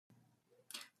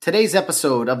Today's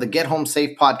episode of the Get Home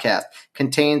Safe podcast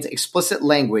contains explicit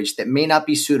language that may not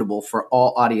be suitable for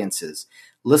all audiences.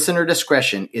 Listener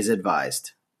discretion is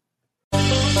advised.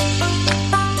 It's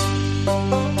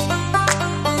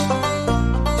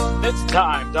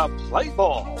time to play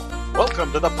ball.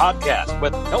 Welcome to the podcast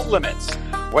with no limits.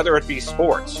 Whether it be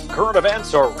sports, current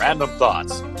events, or random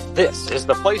thoughts, this is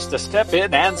the place to step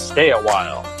in and stay a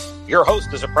while. Your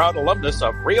host is a proud alumnus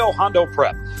of Rio Hondo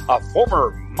Prep, a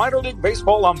former minor league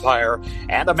baseball umpire,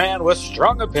 and a man with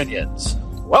strong opinions.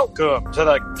 Welcome to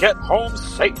the Get Home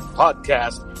Safe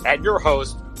podcast and your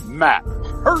host, Matt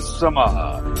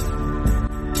Hersema.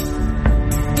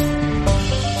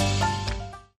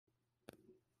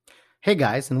 Hey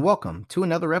guys, and welcome to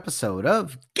another episode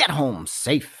of Get Home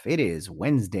Safe. It is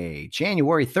Wednesday,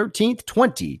 January 13th,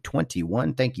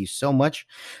 2021. Thank you so much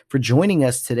for joining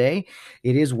us today.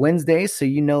 It is Wednesday, so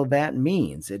you know that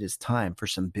means it is time for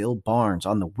some Bill Barnes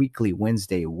on the weekly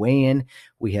Wednesday weigh-in.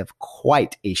 We have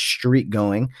quite a streak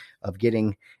going of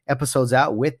getting episodes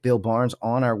out with Bill Barnes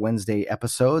on our Wednesday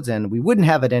episodes, and we wouldn't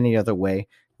have it any other way.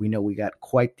 We know we got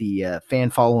quite the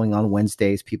fan following on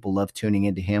Wednesdays. People love tuning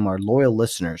into him. Our loyal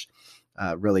listeners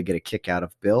really get a kick out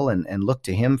of Bill and look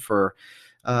to him for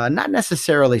not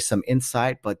necessarily some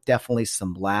insight, but definitely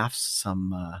some laughs,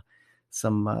 some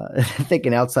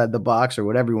thinking outside the box or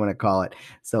whatever you want to call it.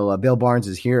 So Bill Barnes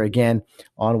is here again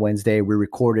on Wednesday. We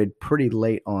recorded pretty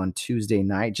late on Tuesday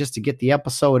night just to get the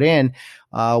episode in,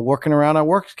 working around our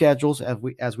work schedules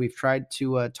as we've tried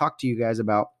to talk to you guys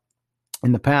about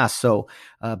in the past. So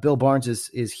Bill Barnes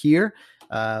is here.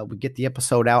 We get the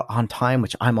episode out on time,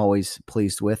 which I'm always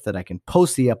pleased with, that I can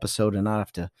post the episode and not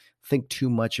have to think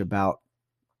too much about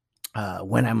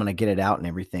when I'm going to get it out and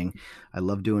everything. I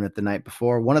love doing it the night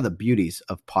before. One of the beauties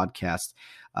of podcasts.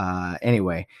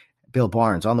 Anyway, Bill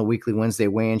Barnes on the weekly Wednesday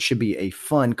weigh-in should be a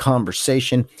fun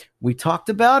conversation. We talked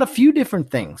about a few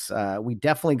different things. We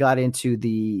definitely got into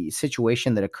the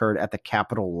situation that occurred at the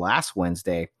Capitol last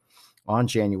Wednesday on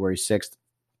January 6th.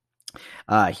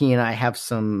 He and I have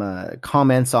some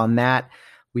comments on that.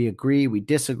 We agree, we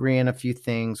disagree on a few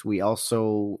things. We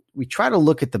try to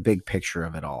look at the big picture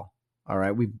of it all. All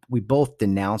right. We both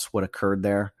denounce what occurred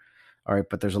there. All right.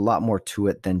 But there's a lot more to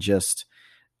it than just,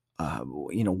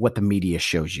 what the media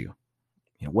shows you,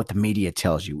 what the media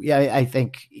tells you. Yeah. I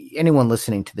think anyone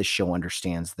listening to this show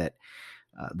understands that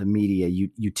the media,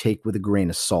 you take with a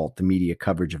grain of salt, the media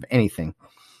coverage of anything.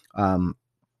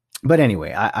 But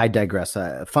anyway, I digress.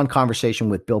 A fun conversation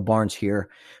with Bill Barnes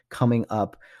here coming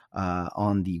up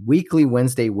on the weekly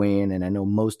Wednesday weigh-in, and I know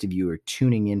most of you are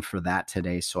tuning in for that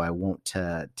today, so I won't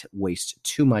waste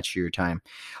too much of your time.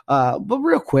 But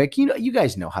real quick, you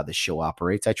guys know how the show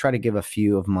operates. I try to give a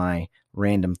few of my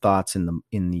random thoughts in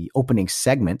the opening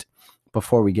segment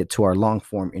before we get to our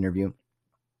long-form interview.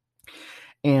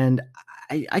 And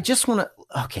I just want to,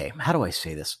 okay, how do I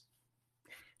say this?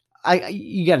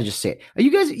 You got to just say it. Are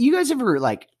you guys ever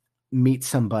like meet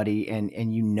somebody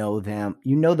and you know them,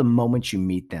 the moment you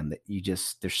meet them that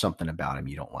there's something about them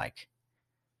you don't like.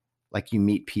 Like you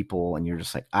meet people and you're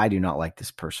just like, I do not like this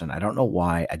person. I don't know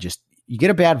why. You get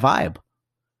a bad vibe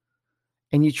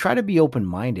and you try to be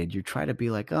open-minded. You try to be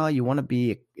like, oh, you want to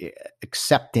be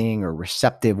accepting or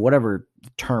receptive, whatever the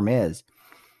term is.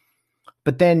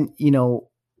 But then,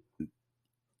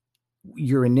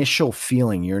 your initial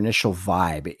feeling, your initial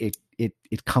vibe,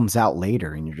 it comes out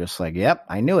later and you're just like, yep,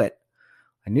 I knew it.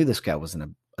 I knew this guy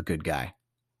wasn't a good guy.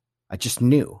 I just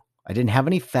knew. I didn't have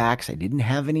any facts. I didn't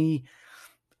have any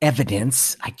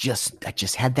evidence. I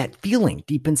just had that feeling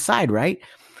deep inside, right?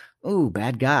 Ooh,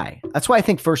 bad guy. That's why I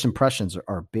think first impressions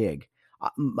are big.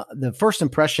 The first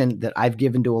impression that I've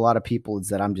given to a lot of people is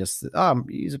that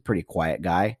he's a pretty quiet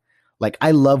guy. Like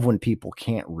I love when people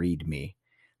can't read me.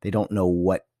 They don't know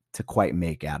what to quite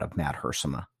make out of Matt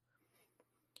Hersema.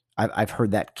 I've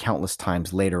heard that countless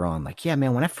times later on. Like, yeah,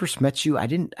 man, when I first met you, I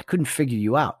couldn't figure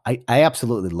you out. I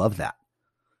absolutely love that.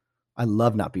 I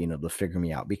love not being able to figure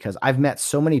me out because I've met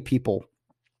so many people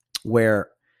where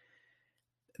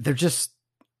they're just,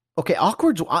 okay,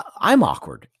 awkward. I'm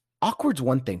awkward. Awkward's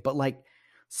one thing, but like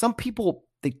some people,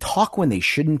 they talk when they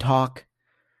shouldn't talk.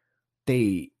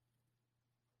 You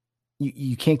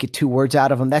can't get two words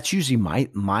out of them. That's usually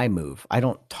my move. I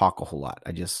don't talk a whole lot.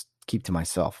 I just keep to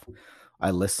myself. I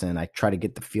listen. I try to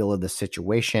get the feel of the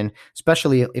situation,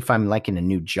 especially if I'm like in a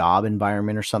new job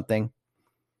environment or something.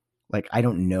 Like I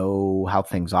don't know how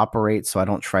things operate, so I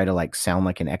don't try to like sound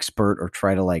like an expert or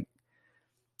try to like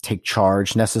take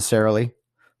charge necessarily.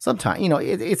 Sometimes,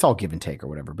 it's all give and take or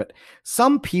whatever. But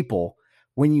some people,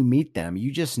 when you meet them,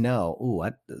 you just know,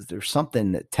 there's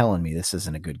something that telling me this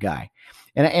isn't a good guy.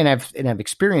 And I've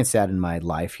experienced that in my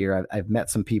life here. I've met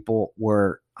some people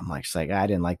where I'm like, I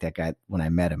didn't like that guy when I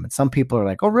met him. And some people are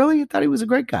like, oh, really? I thought he was a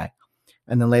great guy.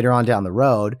 And then later on down the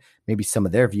road, maybe some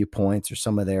of their viewpoints or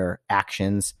some of their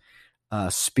actions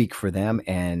speak for them.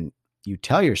 And you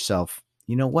tell yourself,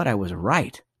 you know what? I was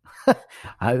right.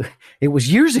 It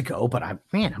was years ago, but I'm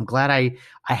glad I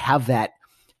have that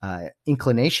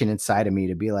inclination inside of me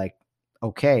to be like,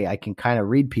 okay, I can kind of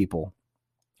read people.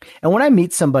 And when I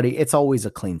meet somebody, it's always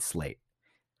a clean slate.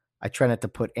 I try not to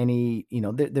put any,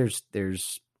 there's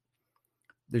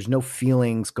no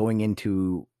feelings going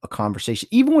into a conversation.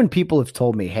 Even when people have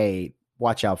told me, hey,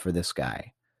 watch out for this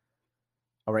guy.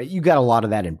 All right. You got a lot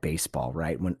of that in baseball,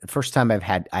 right? When the first time I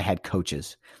had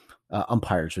coaches,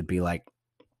 umpires would be like,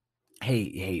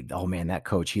 hey, oh man, that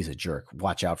coach, he's a jerk.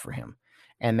 Watch out for him.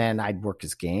 And then I'd work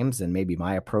his games and maybe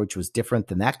my approach was different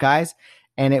than that guy's.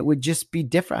 And it would just be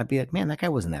different. I'd be like, man, that guy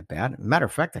wasn't that bad. Matter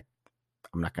of fact,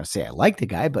 I'm not going to say I like the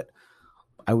guy, but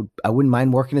I wouldn't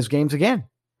mind working his games again.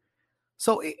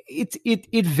 So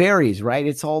it varies, right?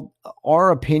 It's all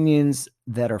our opinions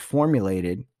that are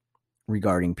formulated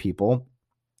regarding people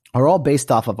are all based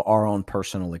off of our own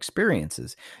personal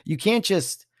experiences. You can't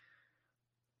just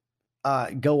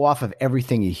go off of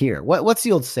everything you hear. What's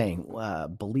the old saying?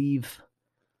 Believe.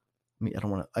 I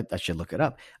don't want to. I should look it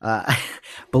up.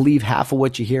 Believe half of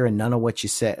what you hear and none of what you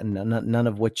say, and none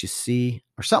of what you see,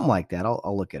 or something like that.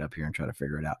 I'll look it up here and try to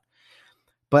figure it out.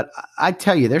 But I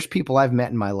tell you, there's people I've met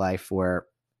in my life where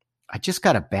I just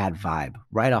got a bad vibe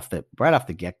right off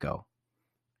the get-go.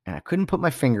 And I couldn't put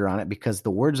my finger on it because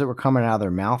the words that were coming out of their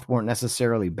mouth weren't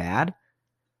necessarily bad.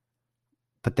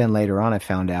 But then later on, I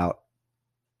found out,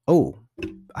 oh,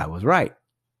 I was right.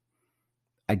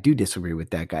 I do disagree with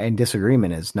that guy. And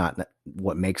disagreement is not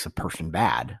what makes a person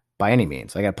bad by any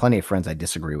means. I got plenty of friends I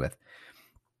disagree with.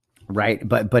 Right.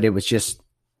 But it was just,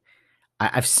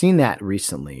 I've seen that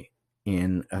recently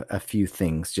in a few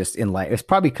things just in life. It's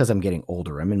probably because I'm getting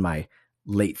older. I'm in my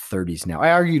late 30s now.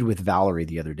 I argued with Valerie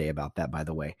the other day about that, by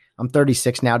the way. I'm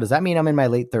 36 now. Does that mean I'm in my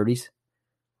late 30s?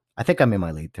 I think I'm in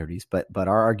my late 30s, but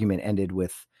our argument ended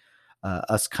with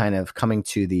us kind of coming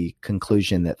to the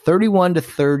conclusion that 31 to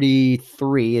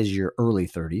 33 is your early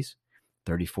 30s,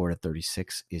 34 to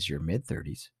 36 is your mid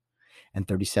 30s, and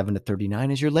 37 to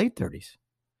 39 is your late 30s.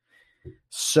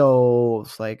 So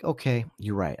it's like, okay,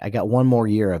 you're right. I got one more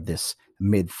year of this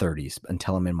mid 30s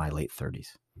until I'm in my late 30s.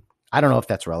 I don't know if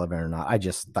that's relevant or not. I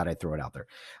just thought I'd throw it out there.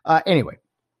 Anyway,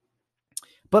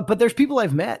 but there's people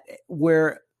I've met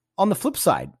where on the flip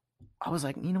side, I was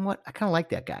like, you know what? I kind of like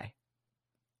that guy.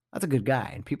 That's a good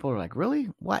guy. And people are like, really?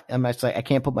 What? I'm like, I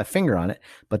can't put my finger on it.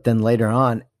 But then later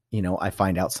on, I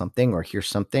find out something or hear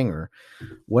something or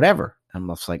whatever. I'm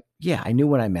just like, yeah, I knew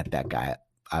when I met that guy,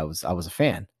 I was a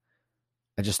fan.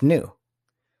 I just knew.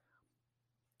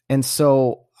 And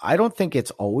so I don't think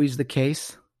it's always the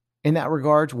case in that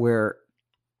regard where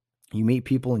you meet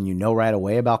people and you know right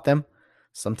away about them.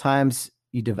 Sometimes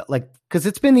you develop, because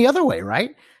it's been the other way,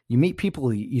 right? You meet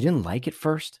people you didn't like at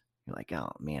first. You're like,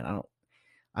 oh man,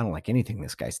 I don't like anything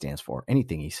this guy stands for,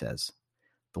 anything he says.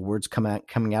 The words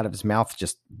coming out of his mouth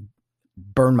just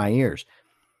burn my ears.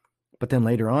 But then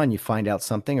later on, you find out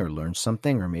something or learn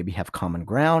something or maybe have common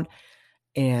ground.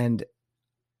 And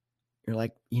you're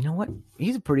like, you know what?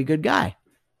 He's a pretty good guy.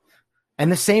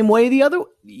 And the same way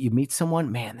you meet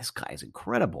someone, man, this guy is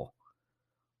incredible.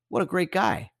 What a great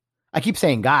guy. I keep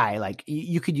saying guy, like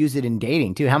you could use it in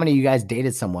dating too. How many of you guys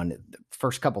dated someone, the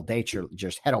first couple dates, you're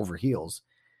just head over heels.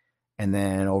 And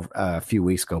then a few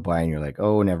weeks go by and you're like,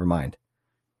 oh, never mind.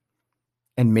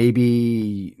 And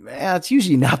maybe it's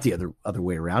usually not the other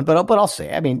way around, but I'll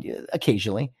say, I mean,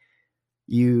 occasionally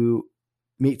you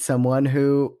meet someone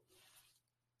who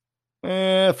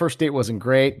first date wasn't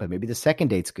great, but maybe the second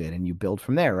date's good and you build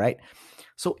from there, right?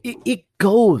 So it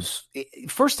goes.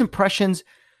 First impressions,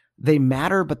 they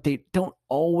matter, but they don't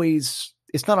always,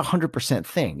 it's not 100%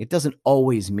 thing. It doesn't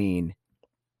always mean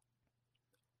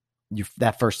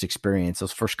that first experience,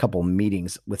 those first couple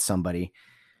meetings with somebody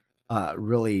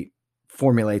really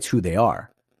formulates who they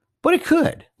are. But it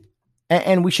could.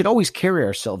 And we should always carry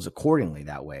ourselves accordingly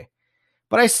that way.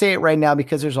 But I say it right now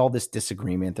because there's all this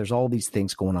disagreement. There's all these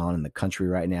things going on in the country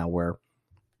right now where,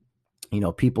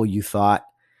 people you thought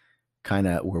kind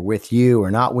of were with you or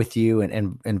not with you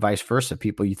and vice versa.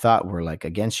 People you thought were like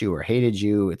against you or hated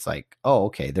you. It's like, oh,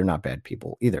 okay, they're not bad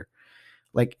people either.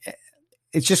 Like,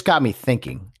 it's just got me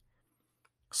thinking.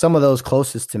 Some of those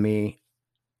closest to me,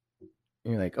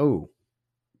 you're like, oh,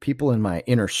 people in my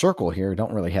inner circle here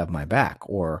don't really have my back.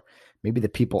 Or maybe the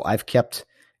people I've kept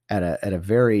at a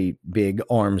very big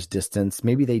arm's distance,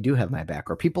 maybe they do have my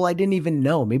back, or people I didn't even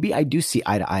know. Maybe I do see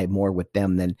eye to eye more with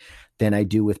them than I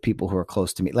do with people who are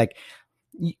close to me. Like,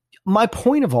 my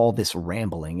point of all this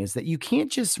rambling is that you can't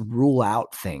just rule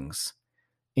out things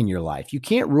in your life. You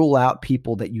can't rule out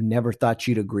people that you never thought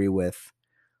you'd agree with,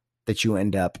 that you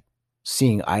end up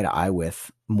seeing eye to eye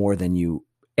with more than you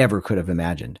ever could have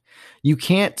imagined. You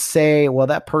can't say, well,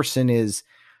 that person is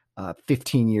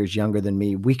 15 years younger than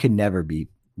me. We could never be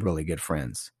really good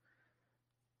friends.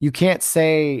 You can't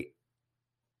say,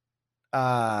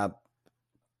 I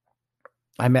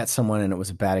met someone and it was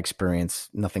a bad experience.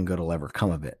 Nothing good will ever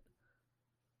come of it.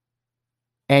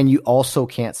 And you also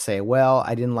can't say, well,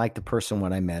 I didn't like the person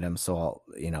when I met him, so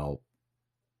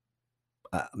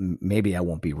maybe I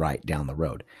won't be right down the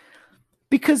road.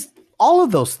 Because all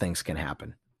of those things can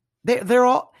happen. They're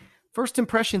all, first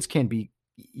impressions can be,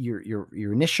 your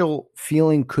initial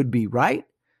feeling could be right.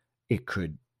 It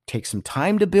could take some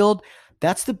time to build.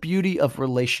 That's the beauty of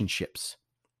relationships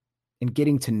and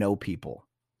getting to know people.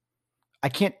 I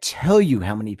can't tell you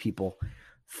how many people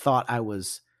thought I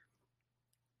was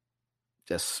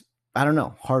just, I don't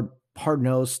know,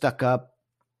 hard-nosed, stuck up,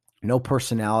 no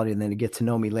personality, and then to get to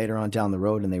know me later on down the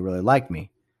road and they really like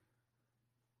me.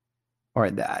 Or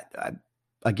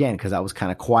again, because I was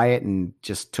kind of quiet and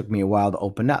just took me a while to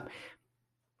open up.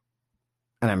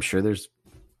 And I'm sure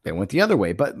they went the other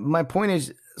way. But my point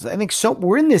is, I think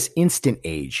we're in this instant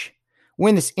age. We're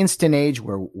in this instant age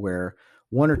where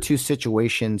one or two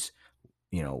situations,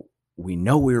 we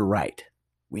know we were right.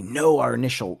 We know our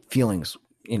initial feelings,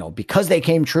 because they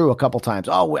came true a couple times.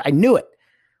 Oh, I knew it.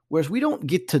 Whereas we don't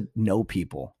get to know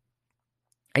people.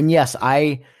 And yes,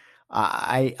 I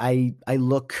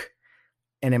look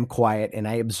and am quiet and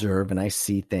I observe and I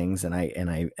see things and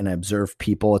I observe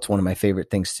people. It's one of my favorite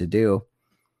things to do.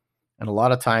 And a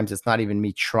lot of times it's not even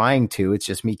me trying to, it's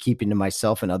just me keeping to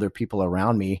myself, and other people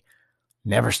around me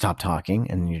never stop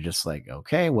talking. And you're just like,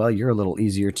 okay, well, you're a little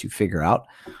easier to figure out.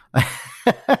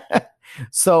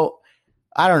 So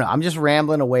I don't know. I'm just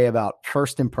rambling away about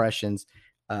first impressions.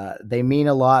 They mean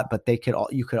a lot, but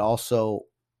you could also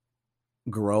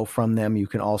grow from them. You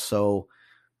can also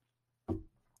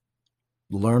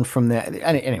learn from that.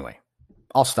 Anyway,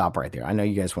 I'll stop right there. I know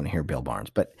you guys want to hear Bill Barnes,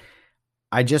 but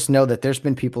I just know that there's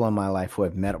been people in my life who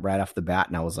have met right off the bat,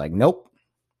 and I was like, nope,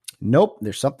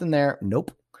 there's something there.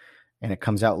 Nope. And it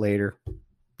comes out later.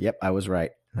 Yep, I was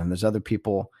right. And then there's other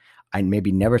people I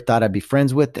maybe never thought I'd be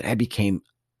friends with that I became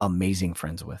amazing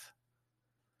friends with.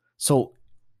 So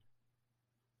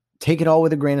take it all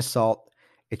with a grain of salt.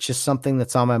 It's just something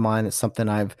that's on my mind. It's something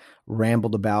I've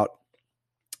rambled about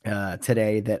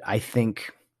today that I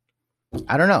think,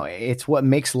 I don't know, it's what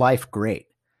makes life great.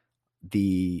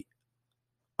 The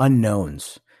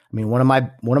unknowns. I mean, one of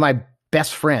my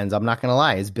best friends, I'm not going to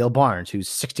lie, is Bill Barnes, who's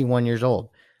 61 years old.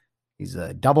 He's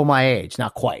double my age,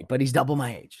 not quite, but he's double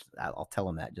my age. I'll tell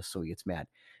him that just so he gets mad.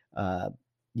 And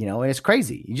it's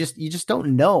crazy. You just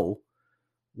don't know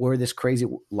where this crazy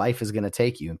life is going to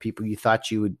take you. And people you thought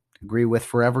you would agree with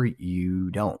forever, you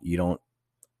don't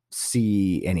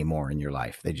see anymore in your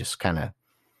life. They just kind of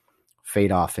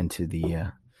fade off into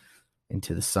the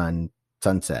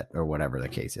sunset or whatever the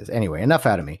case is. Anyway, enough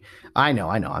out of me. I know.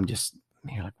 I'm just,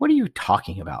 you're like, what are you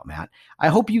talking about, Matt? I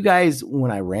hope you guys,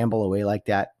 when I ramble away like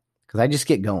that, because I just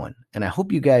get going, and I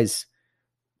hope you guys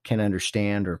can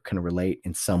understand or can relate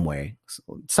in some way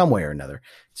or another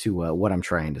to what I'm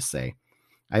trying to say.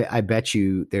 I bet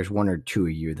you there's one or two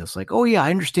of you that's like, oh yeah, I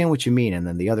understand what you mean. And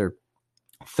then the other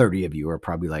 30 of you are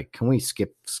probably like, can we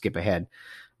skip ahead?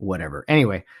 Whatever.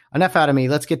 Anyway, enough out of me.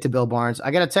 Let's get to Bill Barnes.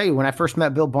 I got to tell you, when I first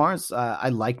met Bill Barnes, I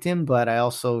liked him, but I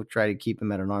also try to keep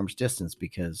him at an arm's distance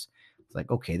because it's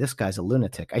like, okay, this guy's a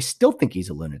lunatic. I still think he's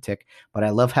a lunatic, but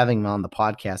I love having him on the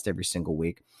podcast every single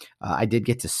week. I did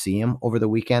get to see him over the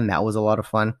weekend. That was a lot of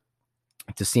fun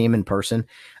to see him in person,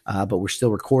 but we're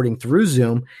still recording through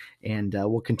Zoom, and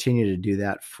we'll continue to do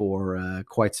that for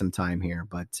quite some time here.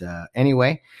 But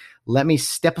anyway, let me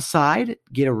step aside,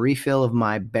 get a refill of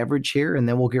my beverage here, and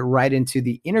then we'll get right into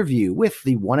the interview with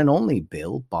the one and only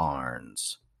Bill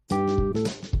Barnes.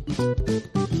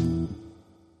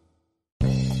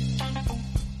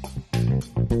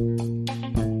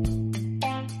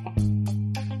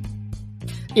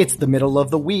 It's the middle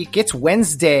of the week. It's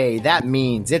Wednesday. That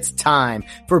means it's time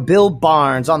for Bill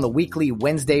Barnes on the weekly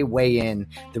Wednesday weigh-in.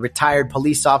 The retired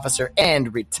police officer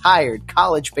and retired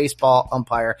college baseball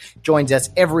umpire joins us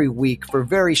every week for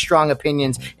very strong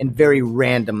opinions and very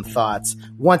random thoughts.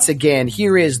 Once again,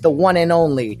 here is the one and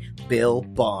only Bill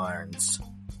Barnes.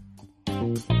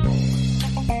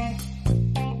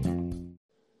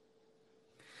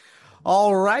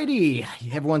 All righty.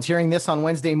 Everyone's hearing this on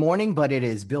Wednesday morning, but it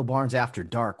is Bill Barnes After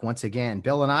Dark. Once again,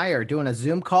 Bill and I are doing a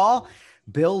Zoom call.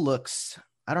 Bill looks,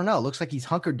 I don't know, looks like he's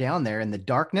hunkered down there in the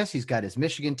darkness. He's got his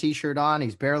Michigan t-shirt on.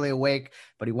 He's barely awake,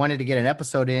 but he wanted to get an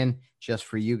episode in just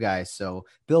for you guys. So,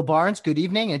 Bill Barnes, good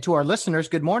evening. And to our listeners,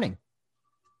 good morning.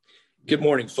 Good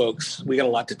morning, folks. We got a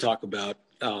lot to talk about.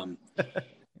 The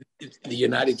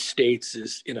United States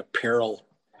is in a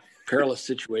perilous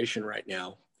situation right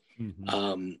now.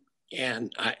 Mm-hmm.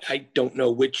 And I don't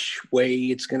know which way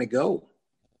it's going to go.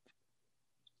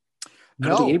 I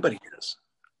don't think anybody does.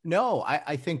 No,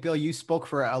 I think, Bill, you spoke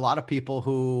for a lot of people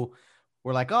who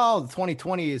were like, oh,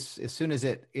 2020 is as soon as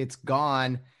it's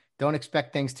gone, don't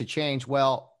expect things to change.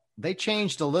 Well, they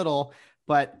changed a little,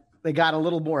 but they got a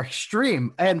little more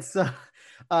extreme. And so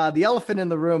the elephant in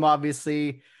the room,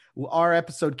 obviously, our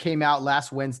episode came out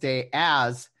last Wednesday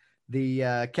as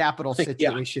the Capitol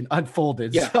situation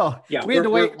unfolded. Yeah. So we had to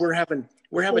wait. We're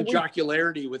having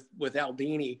jocularity with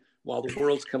Aldini while the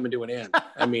world's coming to an end.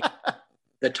 I mean,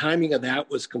 the timing of that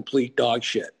was complete dog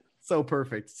shit. So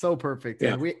perfect.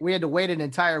 Yeah. And we had to wait an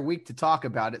entire week to talk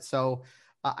about it. So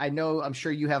I'm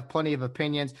sure you have plenty of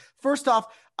opinions. First off,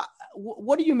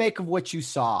 what do you make of what you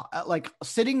saw? Like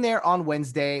sitting there on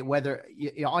Wednesday, whether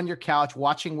you're on your couch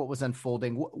watching what was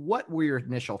unfolding, what were your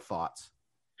initial thoughts?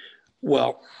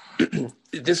 Well,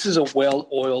 this is a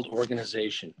well-oiled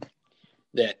organization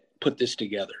that put this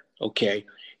together, okay?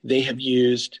 They have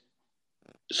used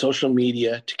social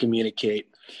media to communicate.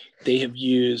 They have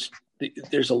used,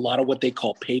 there's a lot of what they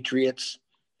call patriots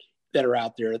that are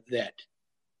out there that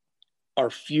are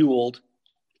fueled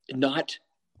not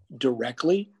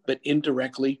directly, but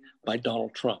indirectly by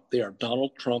Donald Trump. They are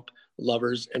Donald Trump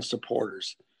lovers and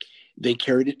supporters. They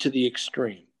carried it to the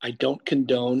extreme. I don't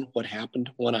condone what happened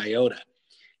one iota.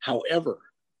 However,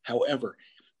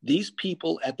 these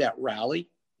people at that rally,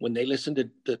 when they listened to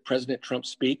the President Trump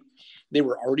speak, they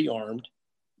were already armed.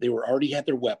 They were already had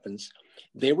their weapons.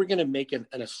 They were going to make an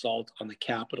assault on the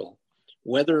Capitol,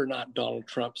 whether or not Donald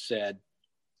Trump said,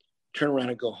 turn around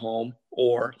and go home,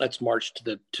 or let's march to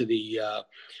the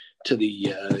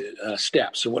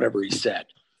steps, or whatever he said.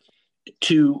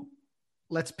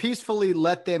 Let's peacefully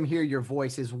let them hear your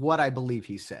voice is what I believe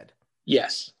he said.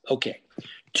 Yes. Okay.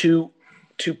 To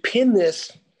pin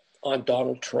this on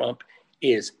Donald Trump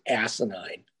is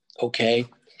asinine. Okay.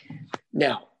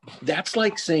 Now that's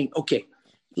like saying, okay,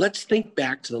 let's think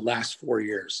back to the last 4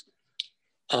 years.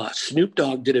 Snoop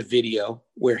Dogg did a video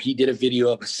where he did a video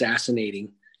of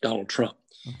assassinating Donald Trump.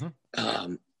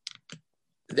 Mm-hmm.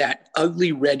 That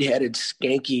ugly, redheaded,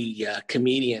 skanky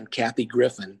comedian, Kathy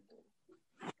Griffin,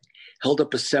 held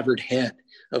up a severed head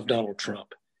of Donald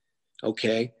Trump.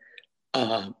 Okay.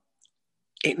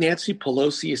 Nancy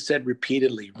Pelosi has said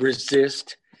repeatedly,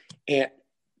 resist and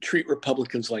treat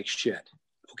Republicans like shit.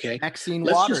 Okay. Maxine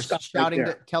Waters shouting,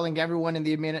 telling everyone in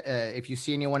the if you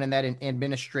see anyone in that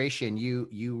administration,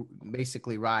 you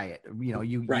basically riot.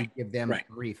 You give them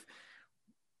grief.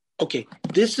 Okay,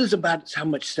 this is about how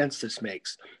much sense this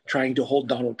makes, trying to hold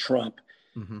Donald Trump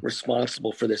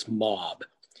responsible for this mob.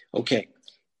 Okay,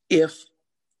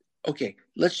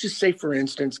 let's just say, for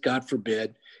instance, God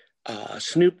forbid,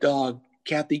 Snoop Dogg,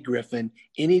 Kathy Griffin,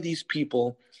 any of these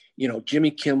people, Jimmy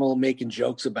Kimmel making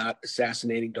jokes about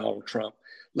assassinating Donald Trump.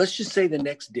 Let's just say the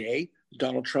next day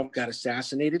Donald Trump got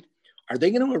assassinated. Are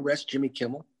they going to arrest Jimmy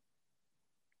Kimmel?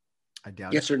 I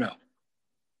doubt it. Yes or no?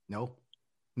 No.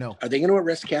 Are they going to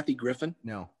arrest Kathy Griffin?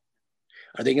 No.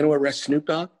 Are they going to arrest Snoop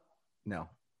Dogg? No.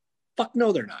 Fuck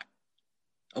no, they're not.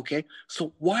 Okay.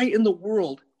 So why in the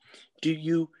world do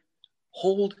you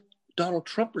hold Donald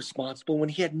Trump responsible when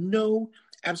he had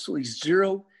absolutely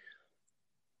zero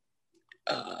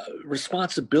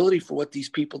responsibility for what these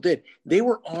people did? They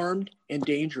were armed and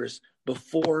dangerous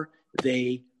before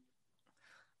they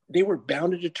were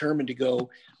bound and determined to go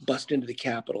bust into the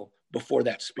Capitol before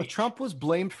that speech. But Trump was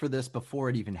blamed for this before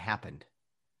it even happened.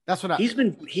 That's what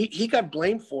he got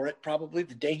blamed for it probably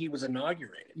the day he was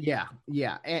inaugurated. Yeah.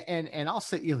 And I'll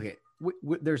say,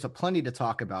 there's plenty to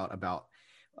talk about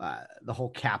the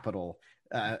whole Capitol,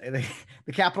 the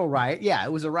Capitol riot. Yeah,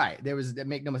 it was a riot.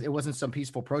 It wasn't some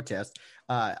peaceful protest.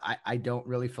 I don't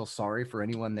really feel sorry for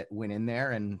anyone that went in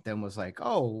there and then was like,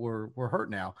 oh, we're hurt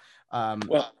now.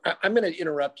 Well, I'm going to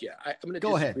interrupt you. I'm going to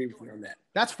disagree with you on that.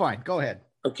 That's fine. Go ahead.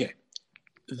 Okay.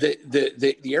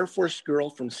 The Air Force girl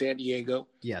from San Diego,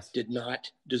 yes, did not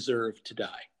deserve to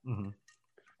die. Mm-hmm.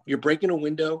 You're breaking a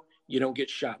window, you don't get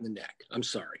shot in the neck. I'm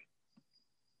sorry.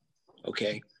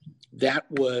 Okay. That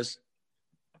was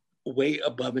way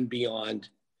above and beyond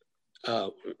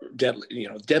deadly.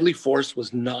 Deadly force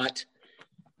was not.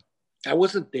 I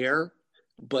wasn't there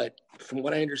but from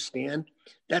what I understand,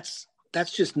 that's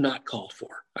just not called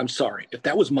for. I'm sorry. If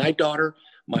that was my daughter,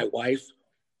 my wife,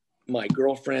 my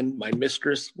girlfriend, my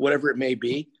mistress, whatever it may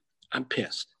be, I'm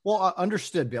pissed. Well,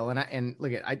 understood, Bill. And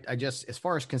look, I just, as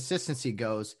far as consistency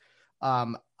goes,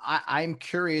 I'm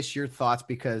curious your thoughts,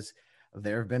 because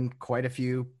there have been quite a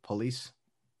few police,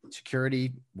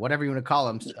 security, whatever you want to call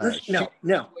them.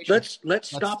 No. Let's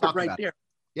stop it right there. It.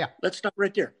 Yeah. Let's stop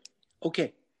right there.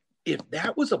 Okay. If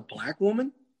that was a black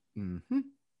woman, mm-hmm.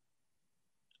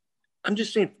 I'm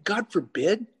just saying, God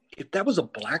forbid, if that was a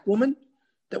black woman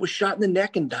that was shot in the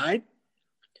neck and died,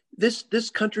 this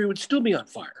country would still be on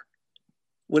fire.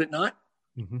 Would it not?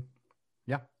 Mm-hmm.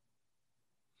 Yeah.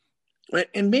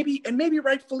 And maybe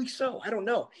rightfully so. I don't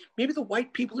know. Maybe the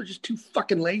white people are just too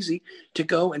fucking lazy to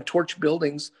go and torch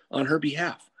buildings on her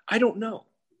behalf. I don't know.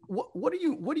 What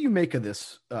do you make of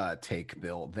this take,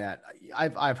 Bill? That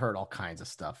I've heard all kinds of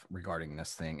stuff regarding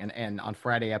this thing, and on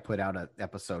Friday I put out an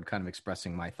episode kind of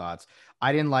expressing my thoughts.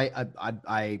 I didn't like.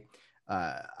 I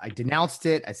denounced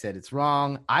it. I said it's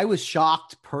wrong. I was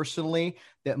shocked personally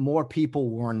that more people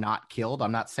were not killed.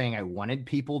 I'm not saying I wanted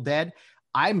people dead.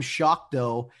 I'm shocked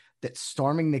though that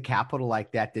storming the Capitol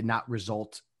like that did not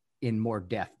result in more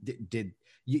death. Did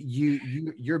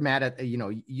you're mad at,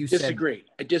 you disagree.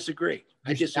 I disagree.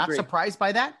 I disagree. Not surprised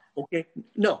by that? Okay.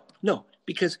 No,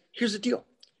 because here's the deal.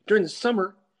 During the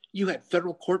summer, you had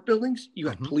federal court buildings, you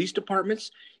had police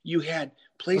departments, you had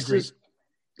places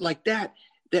like that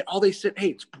all they said,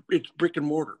 hey, it's brick and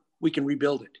mortar. We can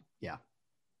rebuild it. Yeah.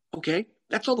 Okay.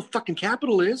 That's all the fucking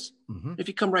Capitol is. Mm-hmm. If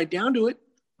you come right down to it,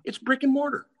 it's brick and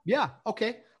mortar. Yeah.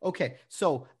 Okay.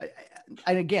 So,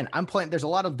 and again, I'm playing, there's a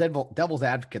lot of devil's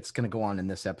advocates going to go on in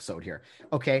this episode here.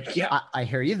 Okay. Yeah. I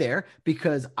hear you there,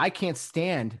 because I can't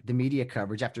stand the media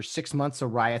coverage after 6 months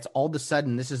of riots. All of a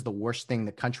sudden, this is the worst thing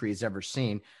the country has ever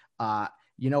seen.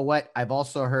 You know what? I've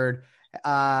also heard,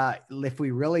 if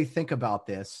we really think about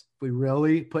this, if we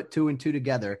really put two and two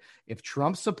together, if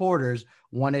Trump supporters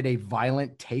wanted a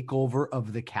violent takeover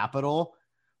of the Capitol,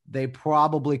 they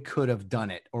probably could have done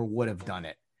it or would have done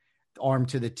it, armed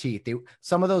to the teeth.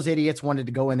 Some of those idiots wanted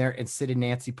to go in there and sit in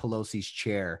Nancy Pelosi's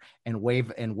chair and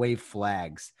wave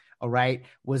flags. All right.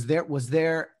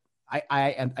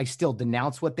 I still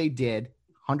denounce what they did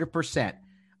 100%.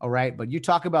 All right. But you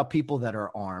talk about people that are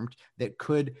armed that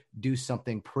could do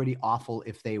something pretty awful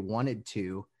if they wanted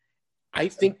to. I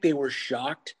think they were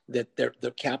shocked that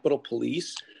the Capitol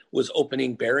Police was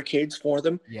opening barricades for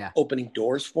them, opening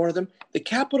doors for them. The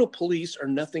Capitol Police are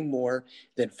nothing more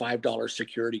than $5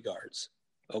 security guards.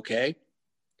 Okay.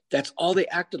 That's all they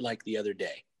acted like the other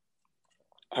day.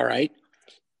 All right.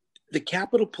 The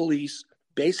Capitol Police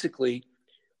basically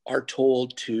are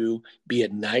told to be a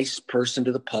nice person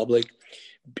to the public.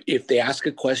 If they ask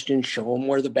a question, show them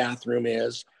where the bathroom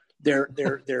is. They're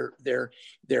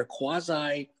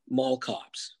quasi mall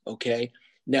cops. Okay.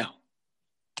 Now,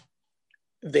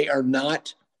 they are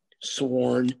not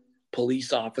sworn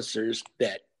police officers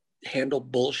that handle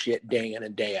bullshit day in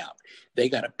and day out. They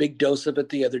got a big dose of it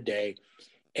the other day.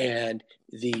 And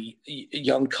the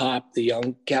young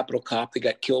Capitol cop that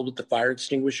got killed with the fire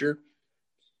extinguisher,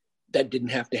 that didn't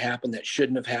have to happen. That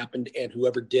shouldn't have happened. And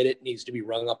whoever did it needs to be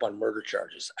rung up on murder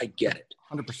charges. I get it.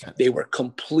 100%. They were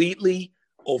completely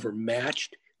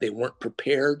overmatched. They weren't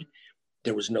prepared.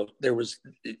 It was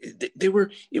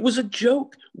a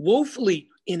joke, woefully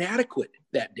inadequate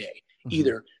that day. Mm-hmm.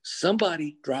 Either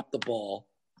somebody dropped the ball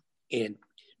in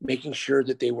making sure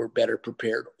that they were better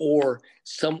prepared, or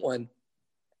someone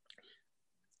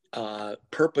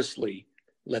purposely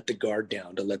let the guard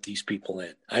down to let these people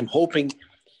in. I'm hoping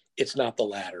it's not the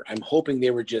latter. I'm hoping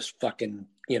they were just fucking,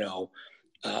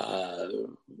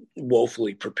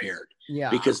 woefully prepared. Yeah.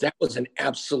 Because that was an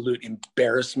absolute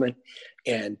embarrassment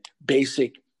and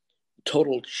basic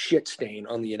total shit stain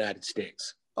on the United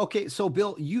States. Okay. So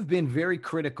Bill, you've been very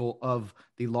critical of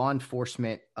the law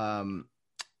enforcement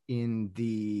in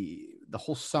the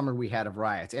whole summer we had of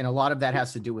riots. And a lot of that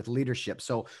has to do with leadership.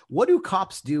 So what do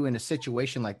cops do in a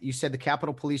situation like you said, the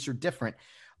Capitol Police are different?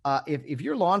 If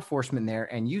you're law enforcement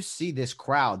there and you see this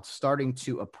crowd starting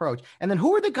to approach, and then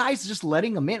who are the guys just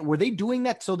letting them in? Were they doing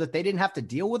that so that they didn't have to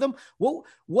deal with them? What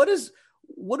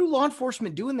do law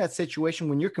enforcement do in that situation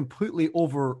when you're completely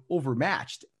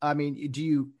overmatched? I mean,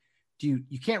 you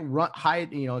can't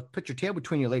hide, put your tail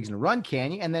between your legs and run,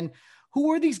 can you? And then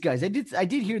who are these guys? I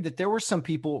did hear that there were some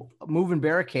people moving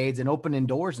barricades and opening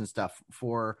doors and stuff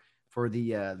for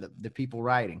the people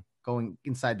rioting, going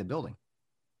inside the building.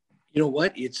 You know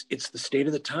what? It's the state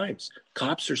of the times.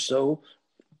 Cops are so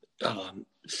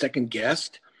second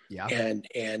guessed Yeah.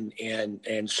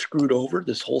 and screwed over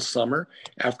this whole summer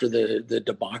after the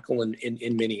debacle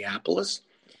in Minneapolis.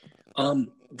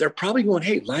 They're probably going,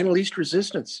 hey, line of least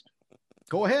resistance.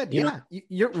 Go ahead. You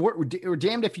Yeah. We're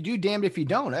damned if you do, damned if you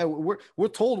don't. We're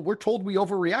told we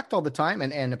overreact all the time.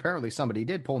 And apparently somebody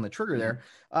did pulling the trigger there.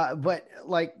 But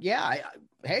like, yeah,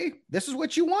 hey, this is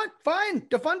what you want. Fine.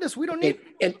 Defund us. We don't need.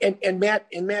 And Matt,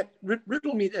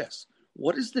 riddle me this.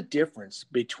 What is the difference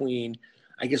between,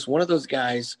 I guess, one of those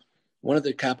guys, one of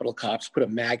the Capitol cops put a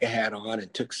MAGA hat on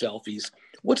and took selfies.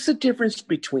 What's the difference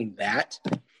between that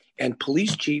and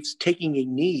police chiefs taking a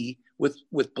knee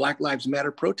with Black Lives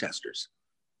Matter protesters?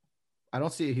 I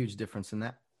don't see a huge difference in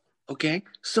that. Okay.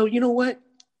 So you know what?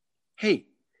 Hey,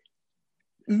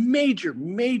 major, I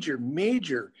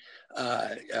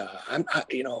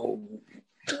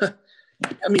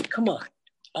mean, come on.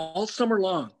 All summer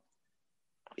long,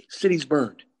 cities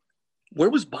burned. Where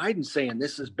was Biden saying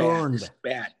this is bad? Burned. This is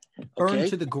bad. Burned Okay?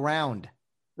 to the ground.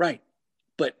 Right.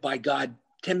 But by God,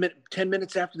 10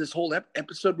 minutes after this whole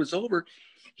episode was over,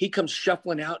 he comes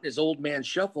shuffling out in his old man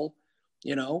shuffle,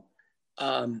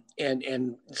 and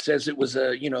says it was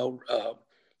a,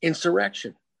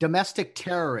 insurrection. Domestic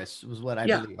terrorists was what I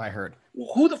believe I heard.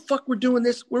 Who the fuck were doing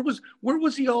this? Where was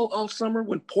he all summer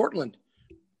when Portland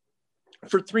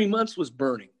for 3 months was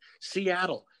burning?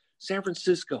 Seattle, San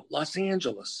Francisco, Los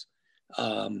Angeles,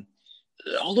 all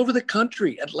over the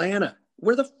country, Atlanta.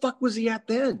 Where the fuck was he at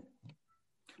then?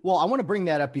 Well, I want to bring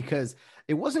that up because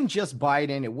it wasn't just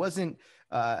Biden. It wasn't,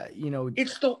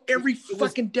 it's still every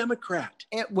fucking Democrat.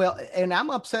 And I'm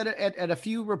upset at a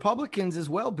few Republicans as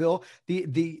well, Bill.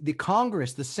 The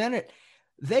Congress, the Senate,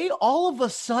 they all of a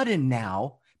sudden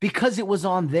now, because it was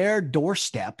on their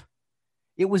doorstep,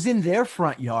 it was in their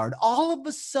front yard. All of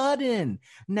a sudden,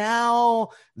 now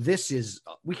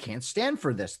we can't stand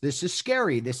for this. This is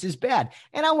scary. This is bad.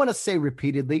 And I want to say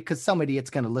repeatedly, because some idiot's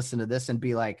going to listen to this and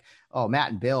be like, oh,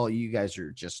 Matt and Bill, you guys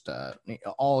are just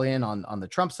all in on the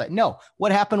Trump side. No,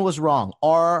 what happened was wrong.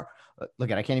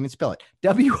 Look at, I can't even spell it.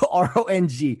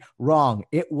 WRONG, wrong.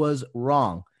 It was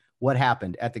wrong. What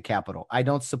happened at the Capitol. I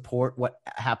don't support what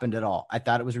happened at all. I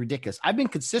thought it was ridiculous. I've been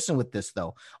consistent with this,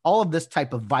 though. All of this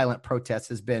type of violent protest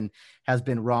has been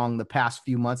wrong the past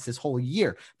few months, this whole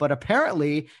year. But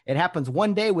apparently it happens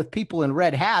one day with people in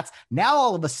red hats. Now,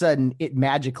 all of a sudden, it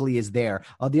magically is there.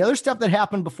 The other stuff that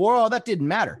happened before, that didn't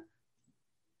matter.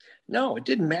 No, it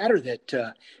didn't matter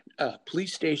that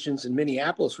police stations in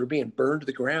Minneapolis were being burned to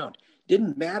the ground. It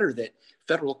didn't matter that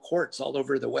federal courts all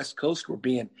over the West Coast were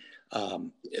being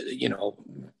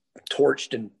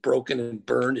torched and broken and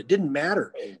burned. It didn't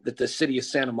matter that the city of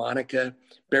Santa Monica,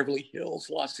 Beverly Hills,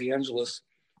 Los Angeles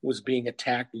was being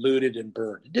attacked, looted, and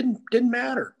burned. It didn't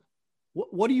matter.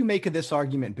 What do you make of this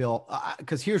argument, Bill?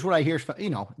 Because here's what I hear.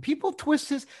 People twist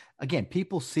this. Again,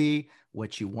 people see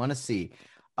what you want to see.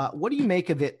 What do you make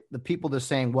of it? The people that are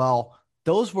saying, well,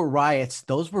 those were riots.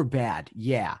 Those were bad.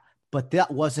 Yeah. But that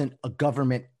wasn't a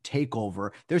government takeover.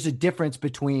 There's a difference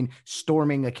between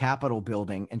storming a Capitol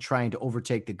building and trying to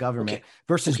overtake the government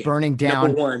versus burning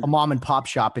down a mom and pop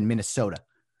shop in Minnesota.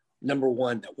 Number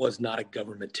one, that was not a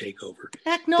government takeover.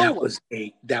 Heck no.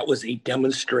 That was a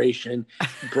demonstration,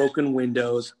 broken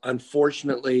windows.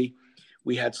 Unfortunately,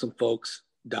 we had some folks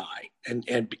die. And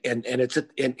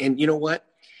you know what?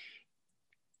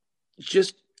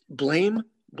 Just blame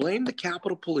the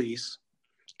Capitol Police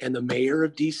and the mayor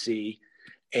of DC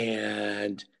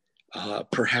and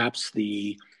perhaps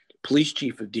the police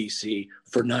chief of DC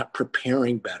for not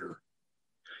preparing better.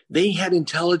 They had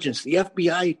intelligence. The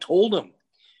FBI told them.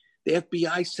 The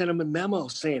FBI sent them a memo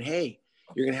saying, hey,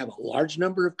 you're going to have a large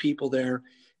number of people there.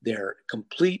 They're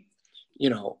complete,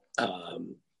 they're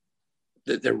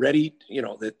ready,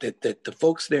 that the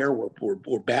folks there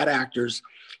were bad actors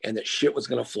and that shit was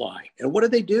going to fly. And what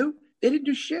did they do? They didn't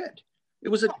do shit. It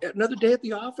was another day at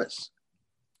the office.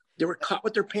 They were caught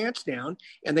with their pants down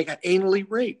and they got anally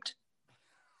raped.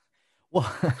 Well,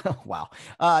 wow.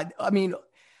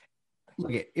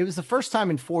 Look, it was the first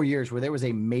time in 4 years where there was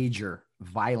a major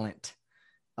violent,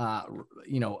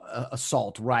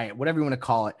 assault, riot, whatever you want to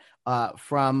call it,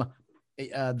 from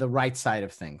the right side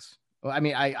of things. I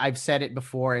mean, I've said it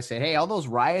before. I said, hey, all those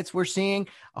riots we're seeing,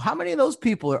 how many of those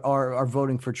people are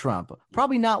voting for Trump?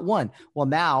 Probably not one. Well,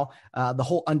 now the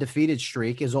whole undefeated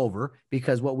streak is over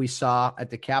because what we saw at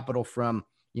the Capitol from,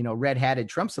 red-hatted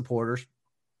Trump supporters.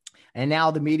 And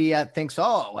now the media thinks,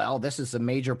 oh, well, this is a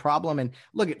major problem. And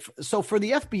look, so for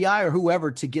the FBI or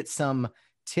whoever to get some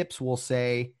tips, we'll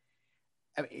say,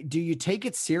 do you take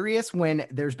it serious when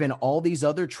there's been all these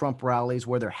other Trump rallies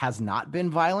where there has not been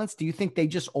violence? Do you think they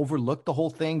just overlooked the whole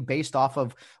thing based off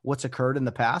of what's occurred in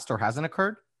the past or hasn't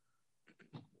occurred?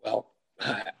 Well,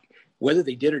 whether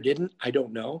they did or didn't, I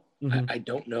don't know. Mm-hmm. I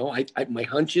don't know. My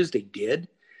hunch is they did,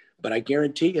 but I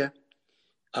guarantee you,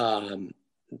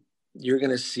 you're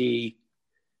going to see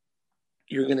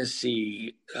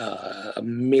a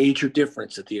major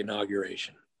difference at the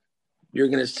inauguration. You're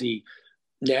going to see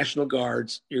National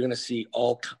Guards. You're going to see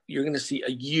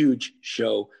a huge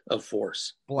show of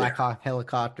force. Black Hawk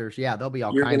helicopters. Yeah, there'll be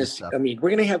all You're kinds going of to stuff. I mean, we're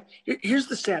going to have. Here's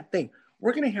the sad thing: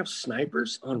 we're going to have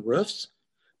snipers on roofs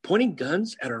pointing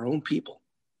guns at our own people.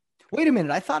 Wait a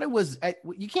minute. I thought it was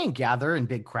you can't gather in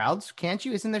big crowds, can't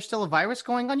you? Isn't there still a virus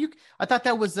going on? I thought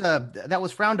that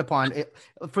was frowned upon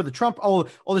for the Trump. Oh,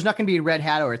 there's not going to be a red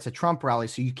hat or it's a Trump rally,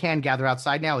 so you can gather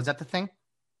outside now. Is that the thing?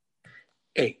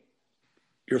 Hey,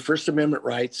 your First Amendment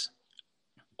rights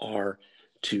are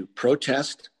to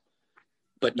protest,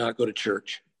 but not go to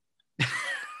church.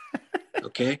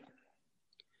 Okay?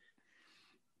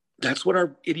 That's what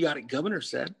our idiotic governor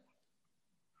said.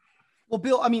 Well,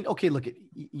 Bill, I mean, okay, look,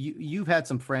 you've had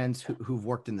some friends who've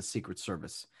worked in the Secret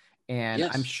Service, and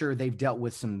Yes. I'm sure they've dealt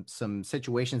with some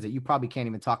situations that you probably can't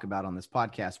even talk about on this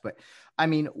podcast. But I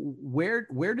mean,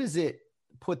 where does it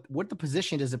put, what the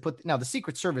position does it put? Now, the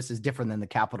Secret Service is different than the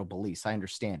Capitol Police. I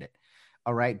understand it.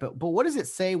 All right. But what does it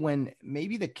say when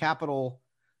maybe the Capitol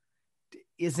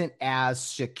isn't as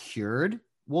secured,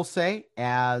 we'll say,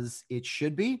 as it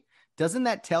should be? Doesn't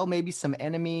that tell maybe some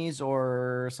enemies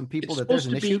or some people that there's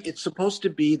an issue? It's supposed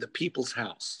to be the people's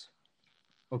house.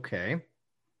 Okay.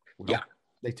 Well, Yeah.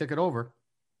 They took it over.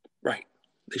 Right.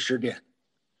 They sure did.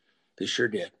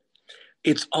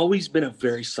 It's always been a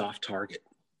very soft target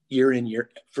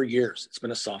for years. It's been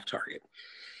a soft target.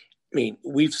 I mean,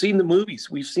 we've seen the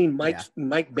movies. We've seen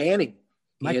Mike Banning.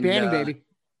 Baby.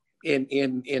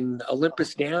 In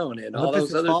Olympus Down and all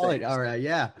Olympus those other things. All right.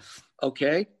 Yeah.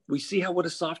 Okay. We see what a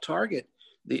soft target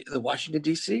the Washington,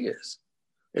 D.C. is.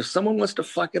 If someone wants to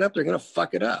fuck it up, they're going to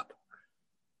fuck it up.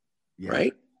 Yeah.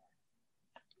 Right?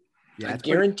 Yeah, I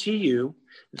guarantee you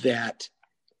that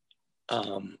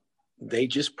they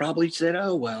just probably said,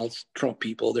 oh, well, it's Trump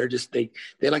people. They're just, they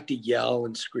like to yell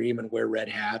and scream and wear red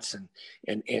hats and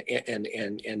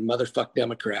motherfuck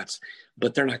Democrats,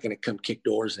 but they're not going to come kick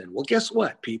doors in. Well, guess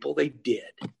what, people? They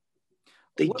did.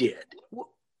 They did.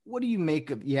 What do you make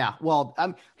of, yeah. Well,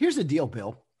 here's the deal,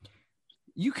 Bill.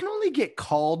 You can only get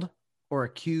called or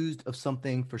accused of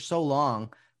something for so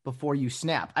long before you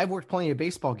snap. I've worked plenty of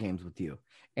baseball games with you.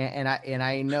 And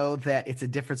I know that it's a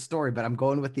different story, but I'm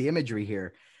going with the imagery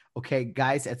here. Okay,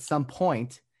 guys, at some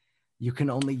point, you can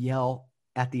only yell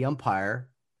at the umpire,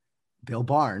 Bill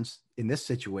Barnes, in this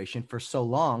situation for so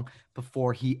long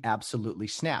before he absolutely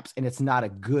snaps. And it's not a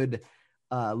good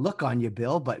look on you,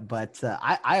 Bill, but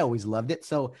I always loved it.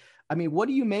 So, I mean, what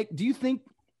do you make? Do you think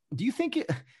it,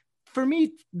 for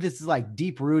me, this is like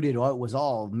deep rooted, or it was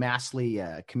all massively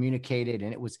communicated.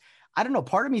 And it was, I don't know,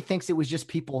 part of me thinks it was just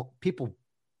people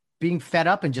being fed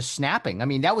up and just snapping. I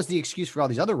mean, that was the excuse for all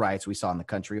these other riots we saw in the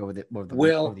country over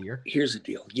the year. Here's the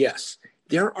deal. Yes,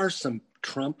 there are some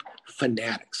Trump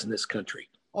fanatics in this country.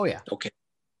 Oh yeah. Okay.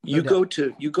 You go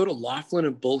to Laughlin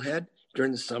and Bullhead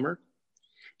during the summer,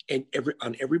 and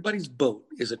on everybody's boat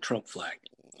is a Trump flag.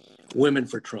 Women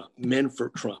for Trump, men for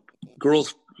Trump,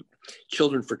 girls,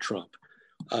 children for Trump,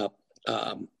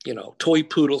 toy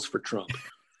poodles for Trump.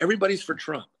 Everybody's for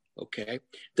Trump. Okay.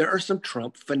 There are some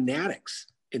Trump fanatics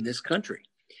in this country,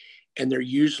 and they're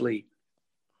usually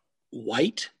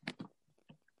white,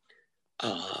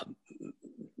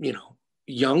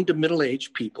 young to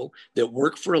middle-aged people that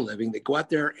work for a living, that go out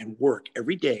there and work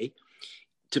every day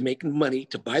to make money,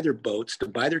 to buy their boats, to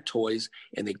buy their toys,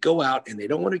 and they go out and they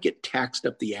don't want to get taxed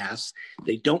up the ass.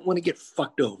 They don't want to get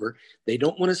fucked over. They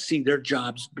don't want to see their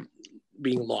jobs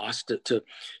being lost to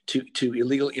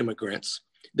illegal immigrants.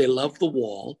 They love the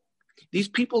wall. These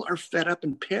people are fed up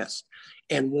and pissed.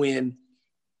 And when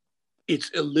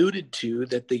it's alluded to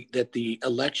that the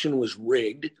election was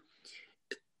rigged,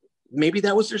 maybe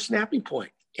that was their snapping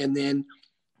point. And then,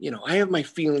 I have my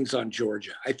feelings on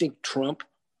Georgia. I think Trump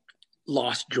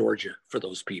lost Georgia for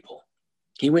those people.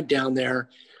 He went down there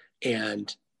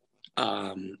and,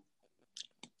 I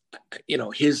don't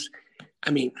know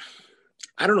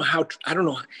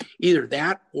either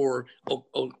that or,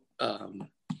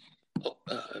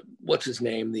 what's his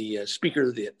name? The speaker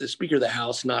of the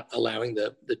House not allowing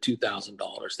the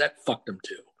 $2,000. That fucked him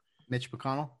too. Mitch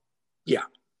McConnell. Yeah.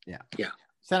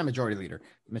 Senate Majority Leader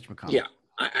Mitch McConnell. Yeah.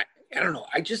 I don't know.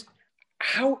 I just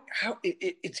how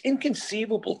it's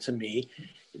inconceivable to me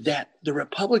that the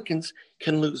Republicans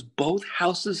can lose both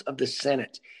houses of the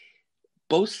Senate,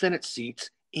 both Senate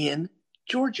seats in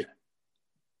Georgia.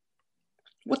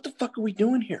 What the fuck are we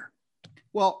doing here?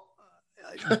 Well,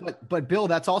 but Bill,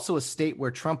 that's also a state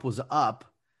where Trump was up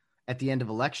at the end of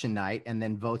election night, and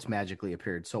then votes magically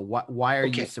appeared. So why are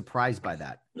you surprised by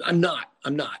that? I'm not.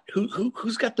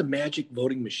 Who's got the magic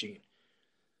voting machine?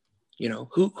 You know,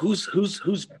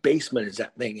 whose basement is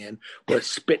that thing in where it's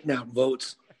spitting out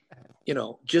votes, you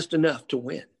know, just enough to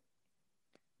win?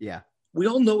 Yeah. We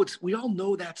all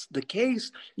know that's the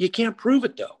case. You can't prove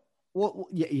it though. Well,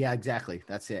 yeah, exactly.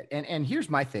 That's it. And here's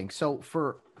my thing. So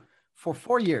for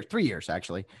 3 years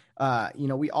actually,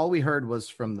 all we heard was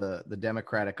from the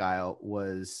Democratic aisle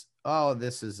was, oh,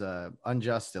 this is a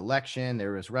unjust election.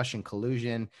 There was Russian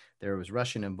collusion. There was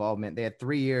Russian involvement. They had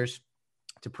 3 years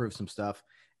to prove some stuff,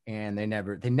 and they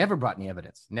never brought any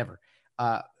evidence. Never.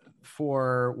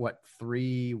 For what,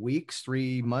 3 weeks,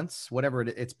 3 months, whatever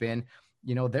it's been,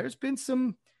 there's been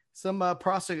some not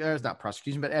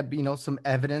prosecution, but some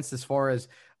evidence as far as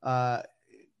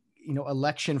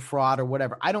election fraud or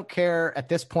whatever. I don't care at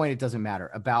this point. It doesn't matter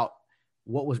about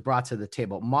what was brought to the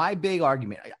table. My big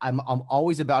argument, I'm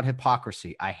always about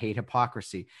hypocrisy. I hate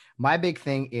hypocrisy. My big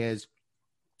thing is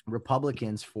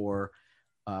Republicans for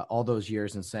all those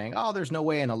years and saying, oh, there's no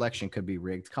way an election could be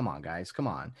rigged. Come on, guys, come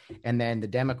on. And then the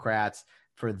Democrats,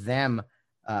 for them,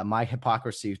 my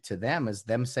hypocrisy to them is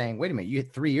them saying, wait a minute, you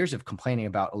had 3 years of complaining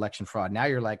about election fraud. Now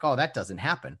you're like, oh, that doesn't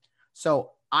happen.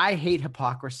 So I hate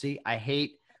hypocrisy. I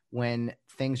hate when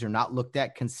things are not looked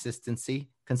at consistently,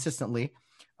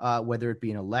 whether it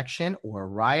be an election or a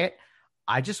riot.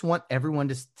 I just want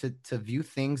everyone to view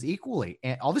things equally,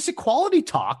 and all this equality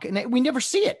talk, and we never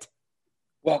see it.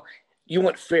 Well, you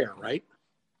want fair, right?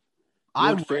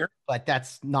 I want fair, but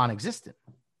that's non-existent.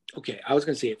 Okay, I was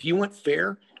going to say, if you want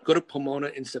fair, go to Pomona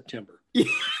in September.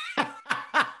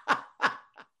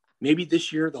 Maybe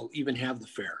this year they'll even have the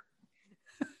fair.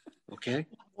 Okay.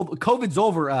 Well, COVID's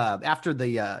over after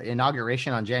the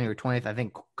inauguration on January 20th. I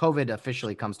think COVID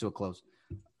officially comes to a close.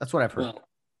 That's what I've heard. Well,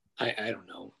 I don't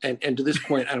know. And to this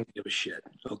point, I don't give a shit.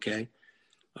 Okay.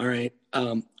 All right.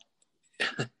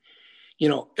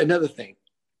 Another thing,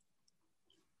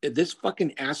 this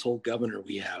fucking asshole governor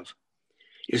we have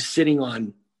is sitting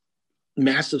on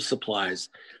massive supplies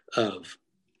of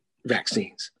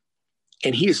vaccines.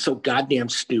 And he is so goddamn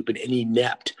stupid and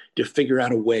inept to figure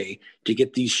out a way to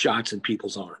get these shots in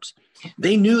people's arms.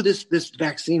 They knew this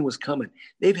vaccine was coming.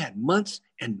 They've had months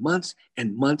and months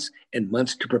and months and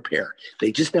months to prepare.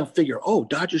 They just now figure, oh,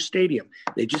 Dodger Stadium.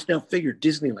 They just now figured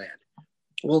Disneyland.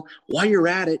 Well, while you're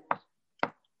at it,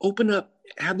 open up,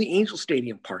 have the Angel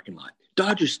Stadium parking lot,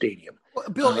 Dodger Stadium. Well,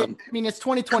 Bill, it's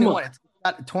 2021. It's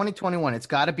 2021. It's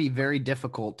got to be very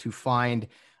difficult to find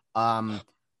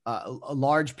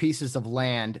large pieces of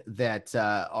land that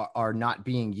are not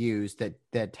being used,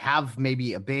 that have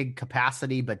maybe a big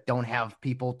capacity but don't have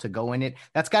people to go in it.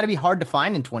 That's got to be hard to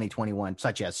find in 2021,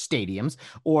 such as stadiums,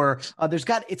 or it's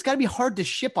got to be hard to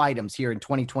ship items here in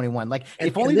 2021. Like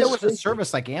if only there was a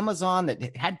service like Amazon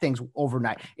that had things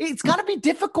overnight. It's got to be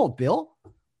difficult, Bill.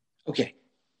 Okay.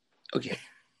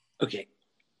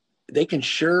 They can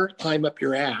sure climb up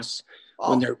your ass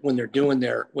when they're doing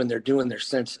their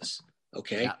census.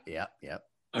 Okay. Yeah.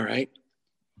 All right.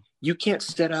 You can't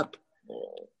set up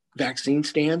vaccine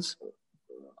stands.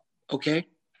 Okay.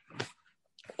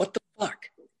 What the fuck?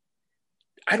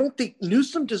 I don't think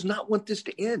Newsom does not want this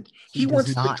to end. He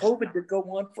wants the COVID to go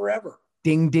on forever.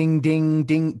 Ding, ding, ding,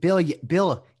 ding. Bill,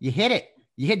 you hit it.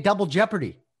 You hit double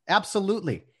jeopardy.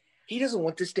 Absolutely. He doesn't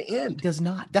want this to end. He does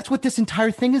not. That's what this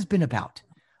entire thing has been about.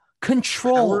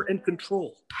 Control. Power and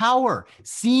control. Power.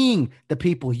 Seeing the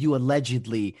people you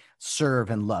allegedly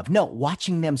serve and love. No,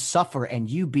 watching them suffer and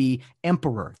you be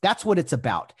emperor. That's what it's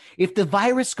about. If the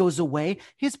virus goes away,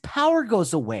 his power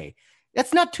goes away.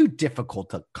 That's not too difficult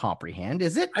to comprehend,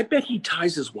 is it? I bet he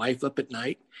ties his wife up at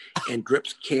night and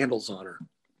drips candles on her.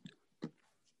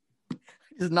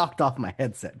 Just knocked off my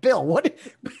headset. Bill, what?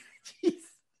 Jeez.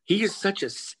 He is such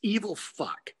an evil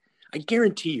fuck. I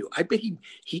guarantee you. I bet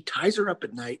he ties her up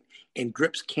at night and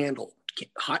drips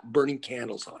hot burning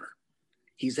candles on her.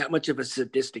 He's that much of a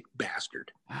sadistic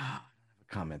bastard.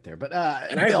 Comment there, but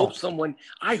and I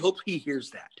hope he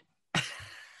hears that.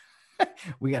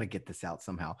 We got to get this out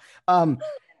somehow.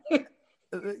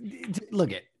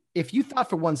 Look at, if you thought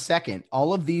for 1 second,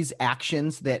 all of these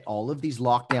actions, that all of these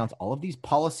lockdowns, all of these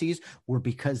policies were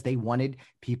because they wanted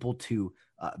people to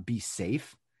be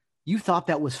safe, you thought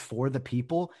that was for the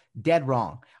people? Dead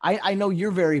wrong. I know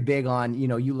you're very big on,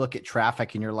 you look at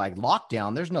traffic and you're like,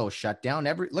 lockdown, there's no shutdown.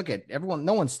 Look at everyone,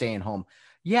 no one's staying home.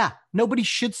 Yeah, nobody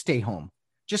should stay home.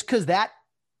 Just because that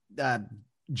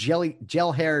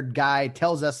gel-haired guy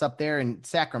tells us up there in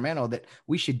Sacramento that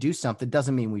we should do something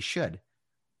doesn't mean we should.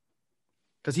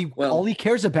 because all he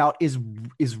cares about is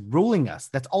ruling us.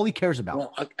 That's all he cares about.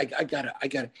 Well, I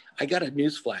got a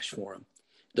news flash for him.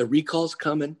 The recall's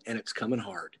coming, and it's coming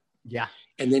hard. Yeah.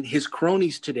 And then his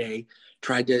cronies today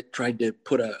tried to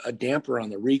put a damper on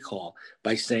the recall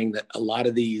by saying that a lot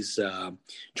of these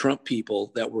Trump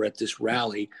people that were at this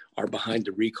rally are behind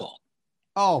the recall.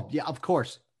 Oh yeah, of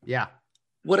course. Yeah.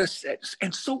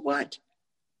 And so what?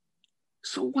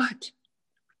 So what?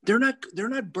 They're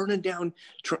not burning down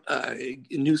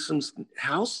Newsom's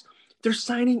house. They're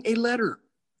signing a letter.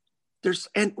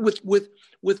 And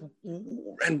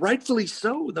rightfully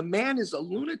so. The man is a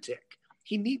lunatic.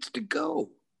 He needs to go.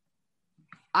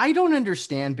 I don't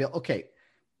understand, Bill. Okay,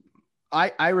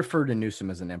 I refer to Newsom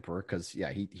as an emperor because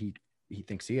he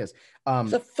thinks he is.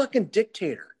 He's a fucking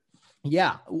dictator.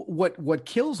 Yeah. What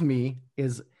kills me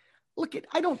is, look,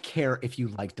 I don't care if you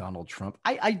like Donald Trump.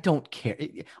 I don't care.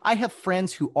 I have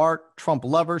friends who are Trump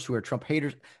lovers, who are Trump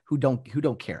haters, who don't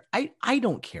care. I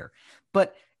don't care.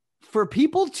 But for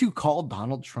people to call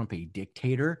Donald Trump a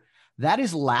dictator, that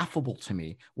is laughable to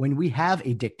me when we have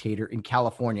a dictator in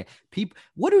California.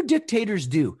 What do dictators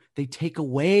do? They take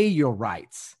away your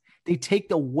rights. They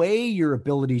take away your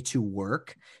ability to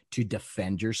work, to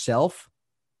defend yourself.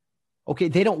 Okay,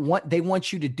 they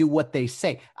want you to do what they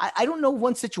say. I don't know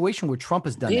one situation where Trump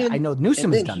has done that. I know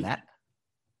Newsom has done that.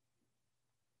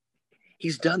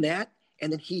 He's done that.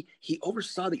 And then he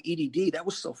oversaw the EDD. That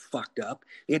was so fucked up.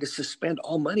 They had to suspend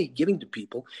all money giving to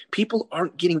people. People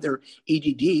aren't getting their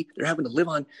EDD. They're having to live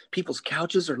on people's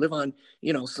couches or live on,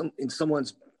 in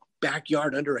someone's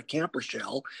backyard under a camper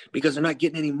shell because they're not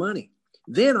getting any money.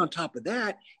 Then on top of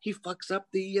that, he fucks up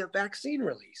the vaccine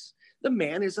release. The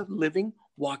man is a living,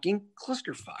 walking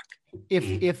clusterfuck.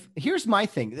 If here's my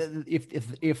thing,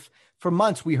 if for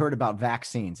months we heard about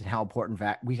vaccines and how important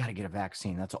we got to get a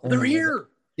vaccine. That's the only they're here.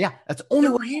 Yeah, that's only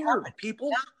we're here, people.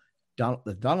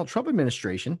 The Donald Trump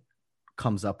administration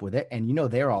comes up with it, and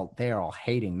they're all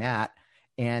hating that,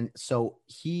 and so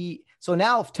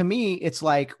now to me it's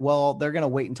like, well, they're gonna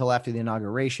wait until after the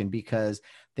inauguration because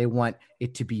they want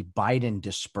it to be Biden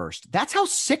dispersed. That's how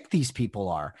sick these people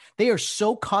are. They are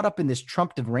so caught up in this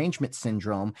Trump derangement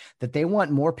syndrome that they want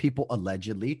more people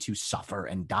allegedly to suffer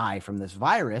and die from this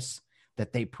virus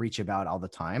that they preach about all the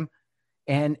time,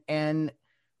 and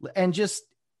just.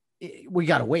 We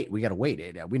got to wait. We don't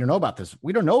know about this.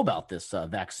 We don't know about this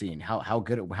vaccine, how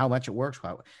much it works.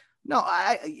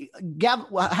 Gavin,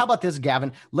 how about this,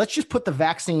 Gavin? Let's just put the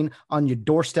vaccine on your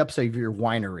doorsteps of your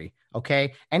winery.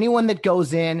 Okay. Anyone that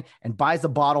goes in and buys a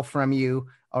bottle from you.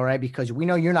 All right. Because we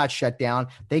know you're not shut down.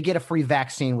 They get a free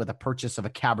vaccine with a purchase of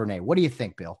a Cabernet. What do you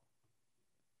think, Bill?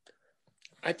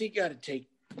 I think you got to take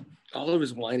all of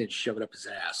his wine and shove it up his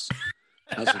ass.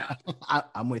 How's that?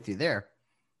 I'm with you there.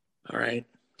 All right.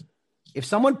 If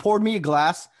someone poured me a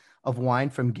glass of wine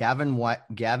from Gavin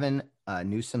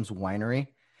Newsom's winery,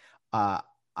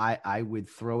 I would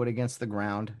throw it against the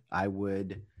ground. I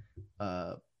would.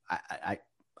 I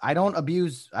don't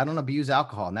abuse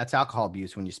alcohol, and that's alcohol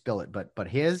abuse when you spill it. But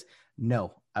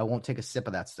no, I won't take a sip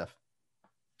of that stuff.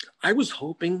 I was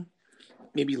hoping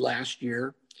maybe last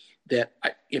year that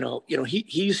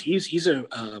he's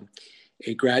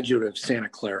a graduate of Santa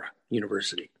Clara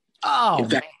University. Oh, in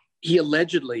fact. He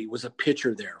allegedly was a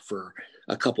pitcher there for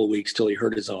a couple of weeks till he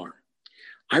hurt his arm.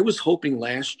 I was hoping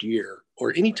last year,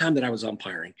 or any time that I was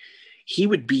umpiring, he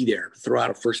would be there to throw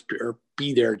out a first, or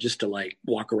be there just to like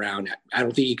walk around. I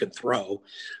don't think he could throw,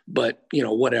 but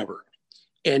whatever.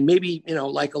 And maybe,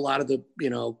 like a lot of the,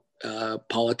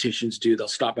 politicians do, they'll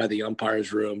stop by the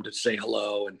umpire's room to say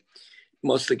hello. And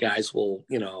most of the guys will,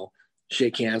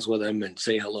 shake hands with him and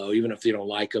say hello, even if they don't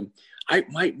like him.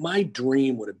 My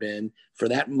dream would have been for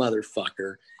that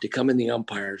motherfucker to come in the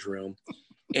umpire's room,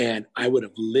 and I would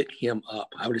have lit him up.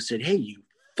 I would have said, "Hey, you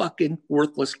fucking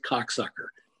worthless cocksucker.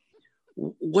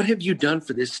 What have you done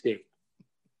for this state?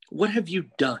 What have you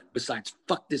done besides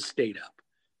fuck this state up?"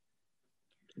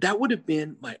 That would have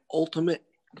been my ultimate,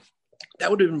 that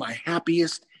would have been my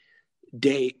happiest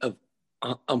day of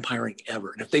umpiring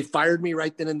ever. And if they fired me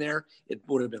right then and there, it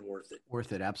would have been worth it.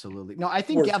 Worth it, absolutely. No, I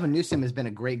think Gavin Newsom has been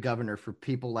a great governor for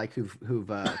people like who've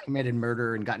committed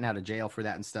murder and gotten out of jail for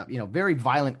that and stuff. Very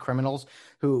violent criminals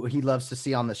who he loves to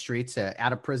see on the streets,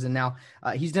 out of prison now.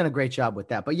 He's done a great job with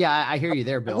that. But yeah, I hear you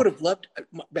there, Bill. I would have loved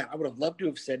to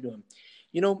have said to him,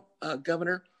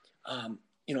 Governor, I'm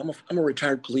a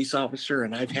retired police officer,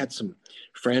 and I've had some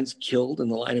friends killed in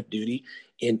the line of duty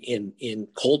in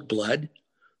cold blood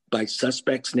by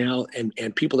suspects now,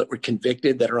 and people that were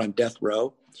convicted that are on death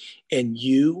row. And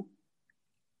you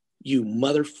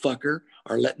motherfucker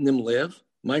are letting them live.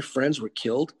 My friends were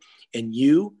killed, and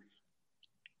you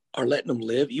are letting them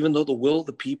live, even though the will of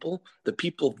the people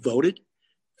voted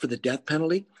for the death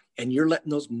penalty, and you're letting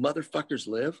those motherfuckers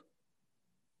live?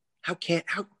 How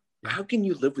can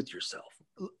you live with yourself?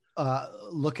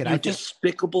 Look at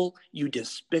you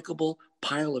despicable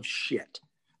pile of shit.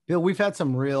 Bill, we've had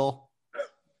some real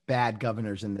bad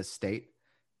governors in this state.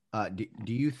 Do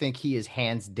you think he is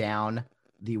hands down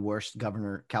the worst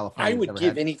governor California? I would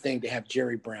give anything to have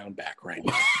Jerry Brown back right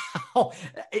now.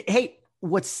 Hey,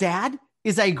 what's sad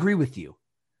is I agree with you.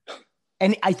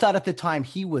 And I thought at the time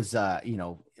he was,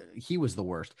 he was the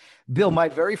worst. Bill, my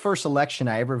very first election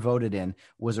I ever voted in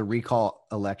was a recall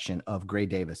election of Gray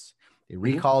Davis. They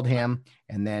recalled him,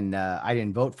 and then I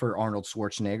didn't vote for Arnold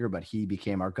Schwarzenegger, but he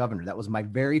became our governor. That was my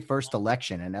very first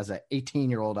election. And as an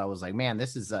 18-year-old, I was like, man,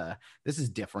 this is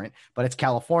different, but it's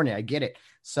California. I get it.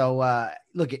 So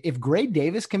look, if Gray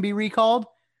Davis can be recalled,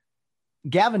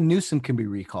 Gavin Newsom can be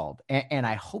recalled. And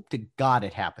I hope to God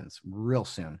it happens real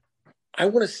soon. I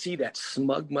want to see that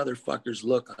smug motherfucker's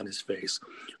look on his face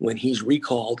when he's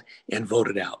recalled and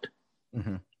voted out.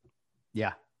 Mm-hmm.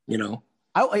 Yeah.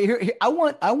 I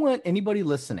want anybody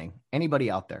listening,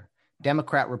 anybody out there,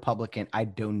 Democrat, Republican, I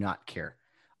do not care.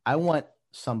 I want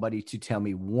somebody to tell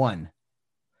me one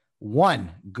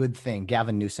good thing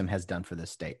Gavin Newsom has done for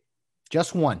this state.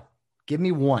 Just one. Give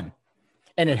me one.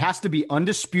 And it has to be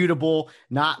undisputable,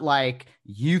 not like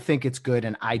you think it's good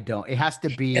and I don't. It has to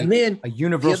be a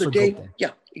universal good thing.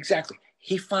 Yeah, exactly.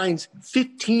 He finds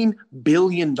 $15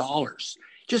 billion.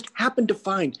 Just happened to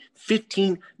find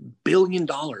 $15 billion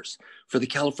for the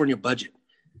California budget.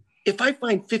 If I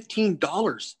find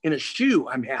 $15 in a shoe,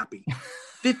 I'm happy.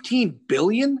 15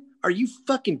 billion? Are you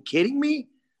fucking kidding me?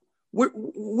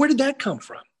 Where did that come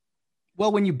from?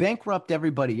 Well, when you bankrupt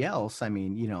everybody else, I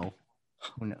mean,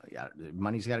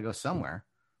 money's got to go somewhere.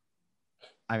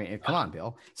 I mean, come on,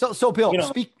 Bill. So Bill,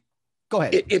 speak. Go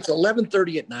ahead. It's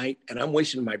 11:30 at night, and I'm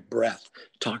wasting my breath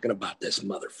talking about this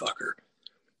motherfucker.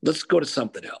 Let's go to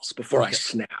something else before I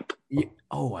snap.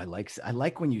 I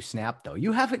like when you snap though.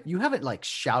 You haven't like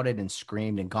shouted and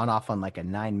screamed and gone off on like a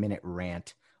 9-minute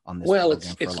rant on this. Well,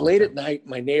 it's late at night.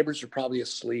 My neighbors are probably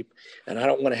asleep, and I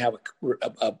don't want to have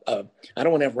I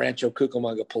don't want to have Rancho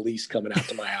Cucamonga police coming out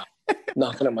to my house,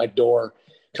 knocking at my door,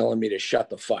 telling me to shut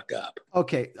the fuck up.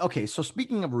 Okay. So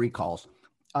speaking of recalls,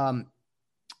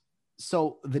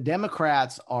 so the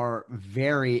Democrats are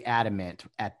very adamant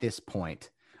at this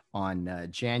point on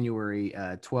January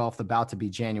 12th, about to be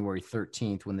January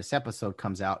 13th, when this episode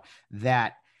comes out,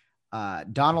 that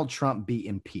Donald Trump be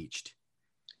impeached.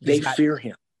 They fear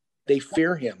him. They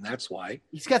fear him. That's why.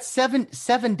 He's got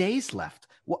seven days left.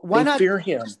 Why not fear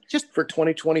him just for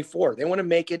 2024? They want to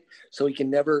make it so he can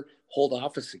never hold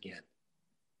office again.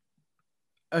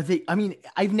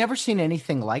 I've never seen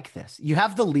anything like this. You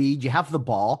have the lead, you have the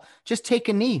ball, just take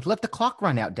a knee, let the clock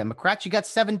run out, Democrats. You got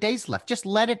 7 days left. Just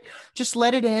let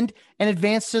it end and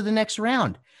advance to the next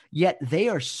round. Yet they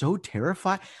are so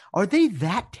terrified. Are they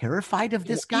that terrified of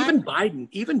this guy?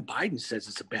 Even Biden says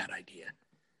it's a bad idea.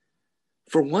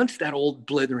 For once, that old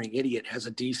blithering idiot has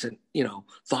a decent,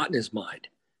 thought in his mind.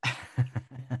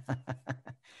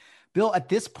 Bill, at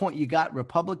this point, you got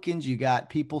Republicans, you got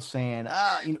people saying,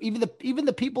 even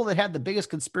the people that had the biggest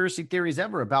conspiracy theories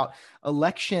ever about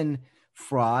election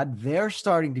fraud, they're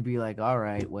starting to be like, all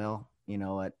right, well, you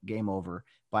know what, game over.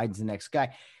 Biden's the next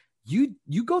guy. You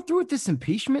go through with this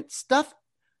impeachment stuff,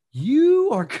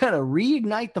 you are going to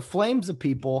reignite the flames of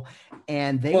people,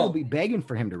 and they will be begging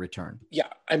for him to return. Yeah,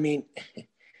 I mean,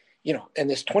 and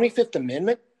this 25th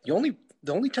Amendment, the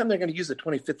only time they're going to use the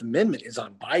 25th Amendment is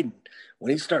on Biden,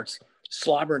 when he starts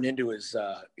slobbering into his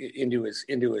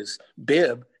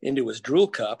bib, into his drool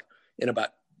cup in about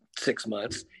 6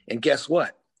 months. And guess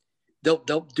what?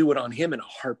 They'll do it on him in a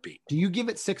heartbeat. Do you give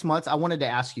it 6 months? I wanted to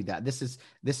ask you that. This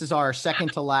is our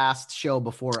second to last show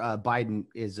before Biden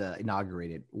is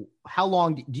inaugurated. How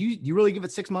long do you really give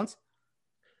it 6 months?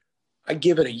 I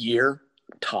give it a year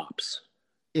tops.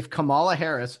 If Kamala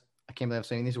Harris, I can't believe I'm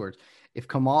saying these words, if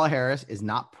Kamala Harris is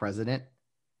not president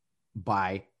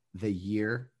by the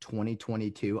year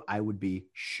 2022, I would be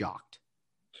shocked.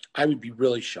 I would be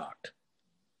really shocked.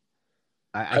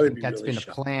 I think that's been a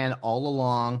plan all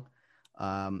along.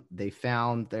 They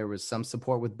found there was some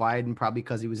support with Biden, probably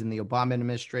because he was in the Obama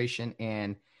administration,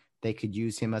 and they could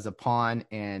use him as a pawn.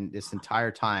 And this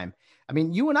entire time, I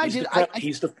mean, you and I did.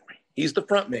 He's the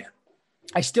front man.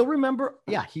 I still remember.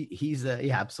 Yeah, he's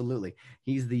absolutely.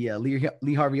 He's the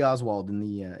Lee Harvey Oswald in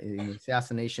the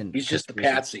assassination. He's just the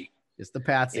patsy. Just the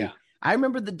patsy. Yeah. I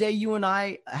remember the day you and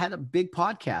I had a big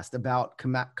podcast about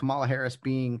Kamala Harris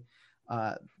being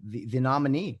the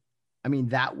nominee. I mean,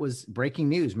 that was breaking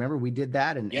news. Remember, we did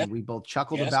that, and we both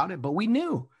chuckled about it. But we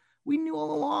knew We knew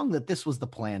all along that this was the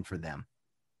plan for them.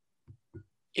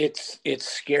 It's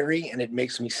scary, and it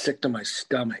makes me sick to my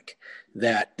stomach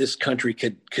that this country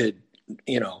could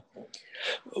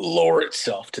lower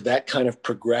itself to that kind of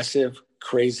progressive,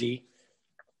 crazy,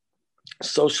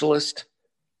 socialist,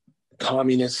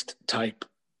 communist type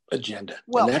agenda.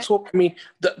 Well, and that's what I mean.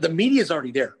 The media is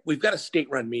already there. We've got a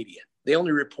state-run media. They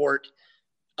only report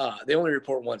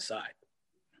one side.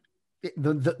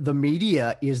 The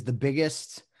media is the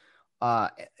biggest.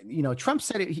 Trump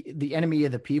said the enemy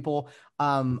of the people.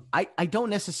 I don't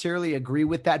necessarily agree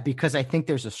with that, because I think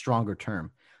there's a stronger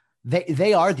term.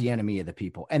 They are the enemy of the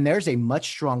people, and there's a much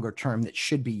stronger term that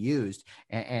should be used.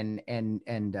 And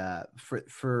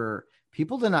for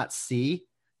people to not see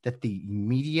that the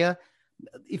media,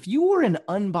 if you were an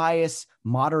unbiased,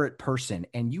 moderate person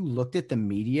and you looked at the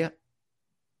media,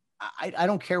 I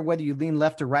don't care whether you lean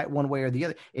left or right, one way or the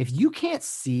other. If you can't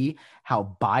see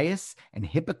how biased and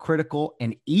hypocritical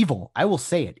and evil, I will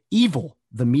say it, evil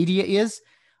the media is,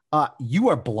 you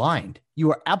are blind.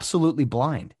 You are absolutely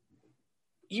blind.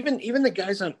 Even the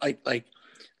guys on like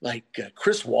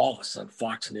Chris Wallace on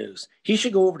Fox News, he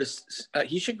should go over to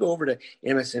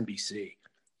MSNBC.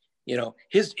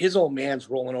 His old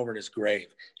man's rolling over in his grave.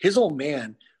 His old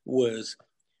man was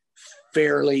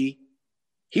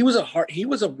he was a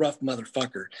rough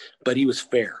motherfucker, but he was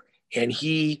fair, and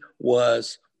he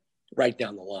was right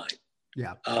down the line.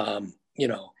 Yeah.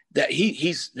 That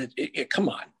he's come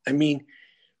on. I mean,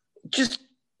 cut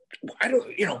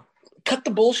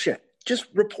the bullshit. Just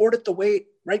report it the way,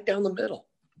 right down the middle.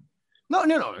 No.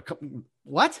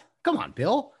 What? Come on,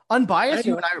 Bill. Unbiased.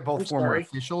 You and I are both former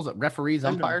officials, referees,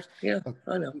 umpires. Yeah,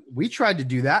 I know. We tried to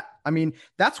do that. I mean,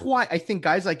 that's why I think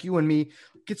guys like you and me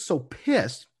get so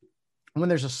pissed when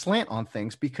there's a slant on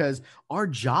things, because our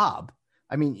job,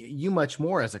 I mean, you much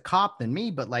more as a cop than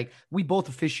me, but like, we both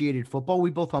officiated football.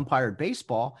 We both umpired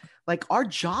baseball. Like, our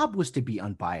job was to be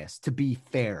unbiased, to be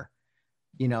fair,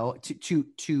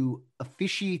 to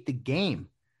officiate the game.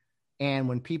 And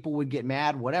when people would get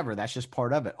mad, whatever, that's just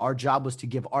part of it. Our job was to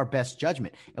give our best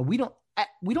judgment. And we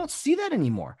don't see that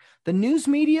anymore. The news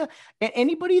media, and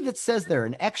anybody that says they're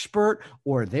an expert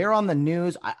or they're on the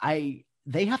news,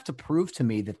 they have to prove to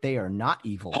me that they are not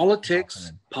evil.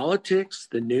 Politics,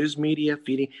 the news media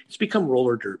feeding, it's become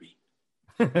roller derby.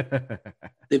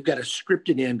 They've got a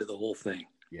scripted end to the whole thing.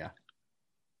 Yeah.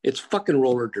 It's fucking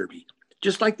roller derby.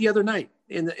 Just like the other night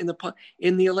in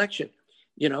the election,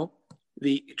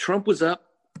 the Trump was up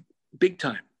big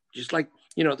time. Just like,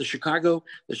 the Chicago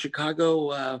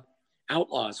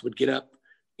Outlaws would get up,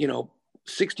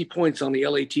 60 points on the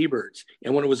LA T-Birds.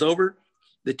 And when it was over,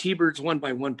 the T-Birds won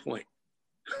by 1 point.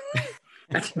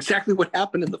 That's exactly what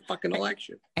happened in the fucking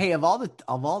election. Hey, of all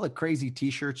the crazy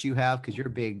T-shirts you have, because you're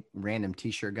a big random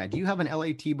T-shirt guy, do you have an LA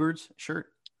T-Birds shirt?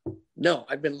 No,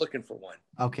 I've been looking for one.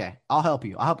 Okay, I'll help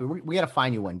you. We got to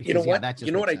find you one. Because, you know what? That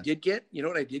you know what sense. I did get? You know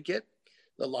what I did get?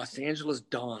 The Los Angeles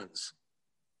Dons,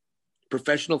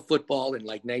 professional football in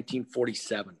like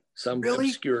 1947. Some really?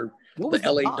 Obscure. The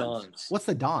LA Dons. What's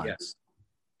the Don? Yes.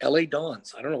 LA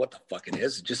Dons. I don't know what the fuck it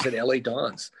is. It just said LA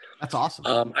Dons. That's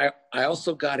awesome. I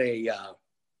also got a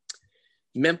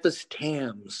Memphis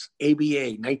Tams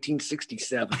ABA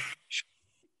 1967.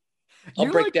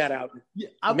 I'll break that out.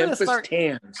 I'm going to start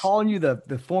calling you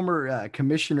the former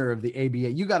commissioner of the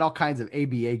ABA. You got all kinds of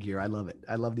ABA gear. I love it.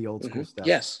 I love the old school stuff.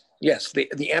 Yes.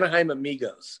 The Anaheim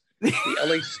Amigos, the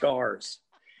LA Stars.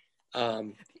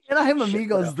 Anaheim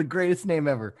Amigos is the greatest name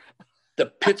ever. The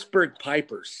Pittsburgh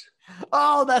Pipers.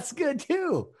 Oh, that's good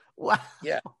too. Wow.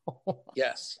 Yeah.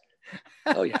 Yes.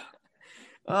 Oh yeah.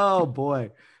 Oh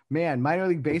boy, man, minor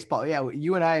league baseball. Yeah,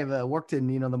 you and I have worked in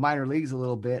the minor leagues a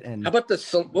little bit. And how about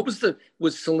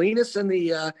was Salinas in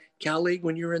the Cal League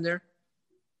when you were in there?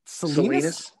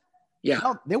 Salinas? Yeah.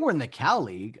 No, they were in the Cal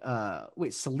League.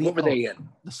 Wait, Salinas. What were they in?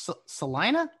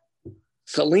 Salina?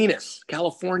 Salinas,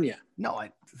 California. No,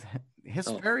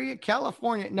 Hesperia,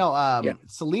 California. No, yeah.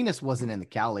 Salinas wasn't in the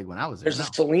Cal League when I was there. There's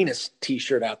a Salinas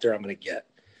T-shirt out there I'm going to get.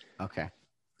 Okay.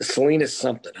 The Salinas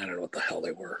something. I don't know what the hell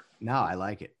they were. No, I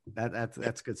like it.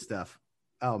 That's good stuff.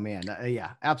 Oh man,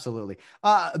 yeah, absolutely.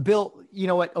 Bill, you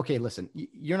know what? Okay, listen,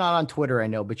 you're not on Twitter, I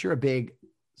know, but you're a big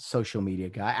social media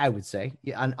guy, I would say.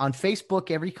 On Facebook,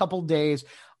 every couple of days,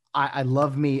 I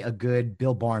love me a good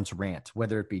Bill Barnes rant,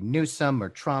 whether it be Newsom or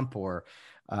Trump or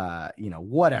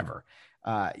whatever.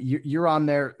 You're on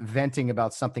there venting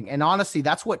about something, and honestly,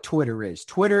 that's what Twitter is.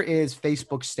 Twitter is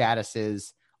Facebook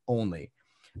statuses only.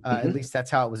 At least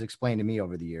that's how it was explained to me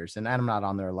over the years. And I'm not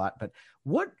on there a lot, but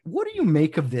what do you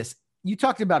make of this? You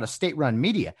talked about a state-run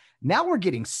media. Now we're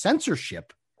getting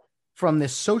censorship from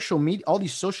this social media, all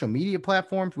these social media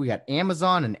platforms. We got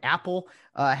Amazon and Apple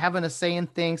having a say in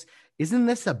things. Isn't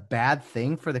this a bad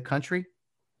thing for the country?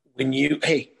 When you,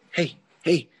 hey,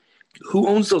 who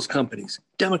owns those companies?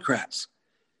 Democrats.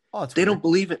 Oh, they don't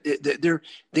believe it.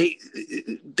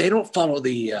 They don't follow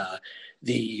the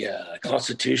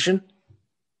Constitution.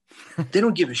 They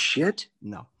don't give a shit.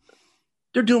 No,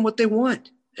 they're doing what they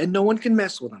want, and no one can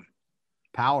mess with them.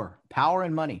 Power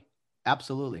and money.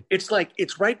 Absolutely. It's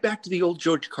right back to the old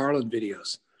George Carlin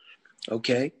videos.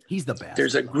 Okay. He's the best.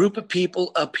 There's a group of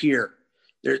people up here.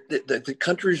 The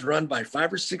country's run by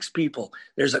 5 or 6 people.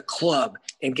 There's a club.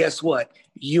 And guess what?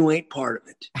 You ain't part of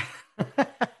it.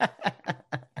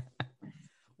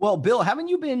 Well, Bill, haven't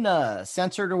you been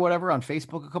censored or whatever on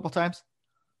Facebook a couple times?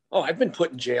 Oh, I've been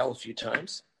put in jail a few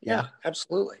times. Yeah,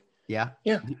 absolutely. Yeah.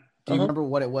 Yeah. Do you remember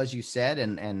what it was you said?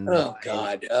 And oh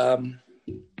God.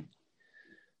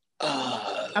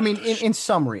 I mean, in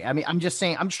summary, I mean, I'm just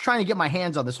trying to get my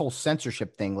hands on this whole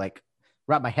censorship thing, like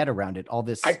wrap my head around it. All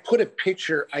this. I put a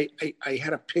picture. I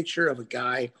had a picture of a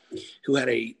guy who had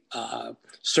a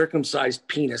circumcised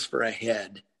penis for a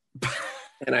head,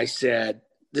 and I said,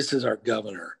 "This is our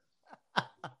governor."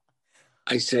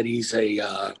 I said he's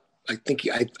I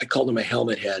called him a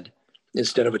helmet head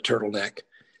instead of a turtleneck,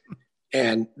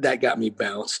 and that got me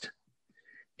bounced.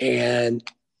 And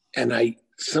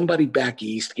somebody back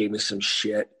east gave me some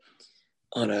shit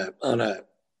on a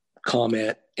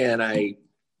comment, and I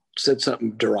said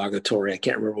something derogatory. I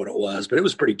can't remember what it was, but it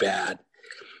was pretty bad.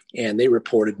 And they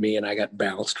reported me, and I got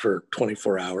bounced for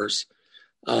 24 hours.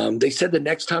 They said the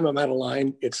next time I'm out of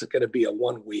line, it's going to be a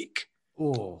 1 week.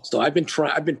 Ooh. So I've been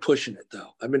pushing it though.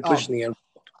 I've been pushing the envelope.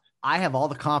 I have all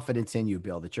the confidence in you,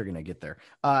 Bill, that you're going to get there.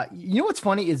 You know what's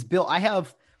funny is, Bill,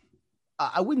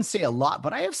 I wouldn't say a lot,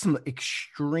 but I have some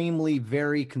extremely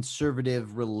very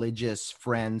conservative religious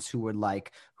friends who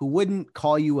wouldn't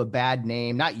call you a bad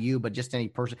name, not you, but just any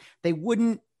person. They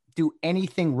wouldn't do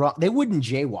anything wrong. They wouldn't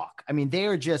jaywalk. I mean, they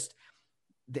are just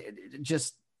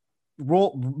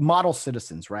role model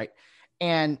citizens, right?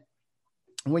 And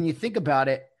when you think about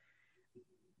it,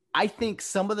 I think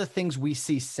some of the things we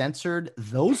see censored,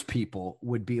 those people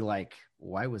would be like,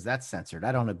 why was that censored?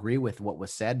 I don't agree with what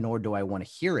was said, nor do I want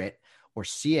to hear it or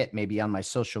see it maybe on my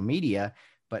social media,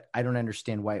 but I don't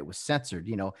understand why it was censored.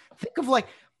 You know, think of when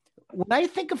I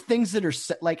think of things that are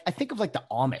like, I think of like the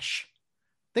Amish.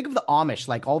 Think of the Amish,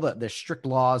 like all the strict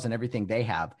laws and everything they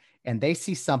have, and they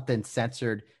see something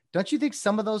censored. Don't you think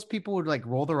some of those people would like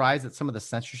roll their eyes at some of the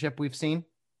censorship we've seen?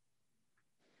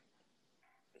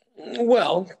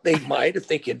 Well, they might if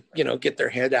they could, get their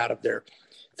head out of their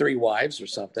 3 wives or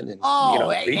something. And,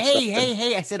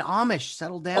 hey! I said Amish.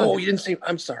 Settle down. Oh, you didn't say.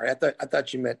 I'm sorry. I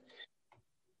thought you meant.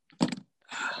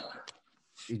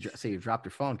 So you dropped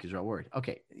your phone because you're all worried.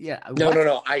 Okay, yeah.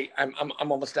 No. I'm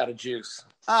almost out of juice.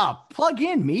 Oh, plug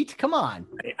in, meat. Come on.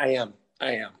 I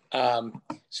am.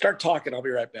 Start talking. I'll be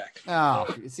right back.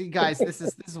 Oh, see, guys, this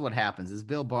is what happens. Is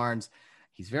Bill Barnes.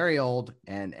 He's very old,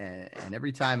 and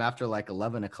every time after like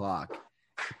 11 o'clock,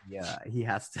 he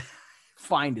has to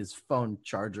find his phone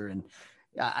charger. And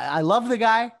I love the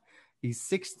guy. He's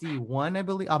 61, I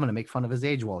believe. I'm going to make fun of his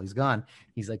age while he's gone.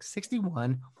 He's like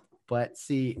 61. But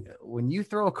see, when you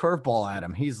throw a curveball at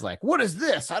him, he's like, what is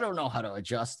this? I don't know how to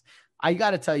adjust. I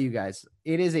got to tell you guys,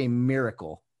 it is a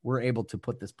miracle we're able to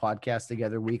put this podcast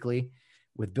together weekly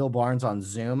with Bill Barnes on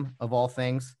Zoom, of all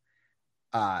things.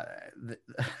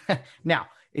 Now,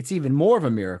 it's even more of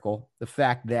a miracle, the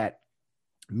fact that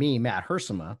me, Matt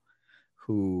Hersema,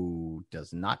 who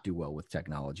does not do well with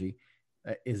technology,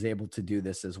 is able to do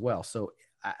this as well. So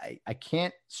I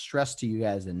can't stress to you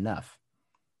guys enough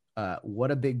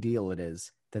what a big deal it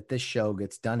is that this show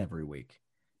gets done every week.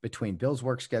 Between Bill's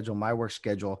work schedule, my work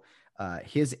schedule,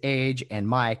 his age, and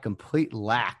my complete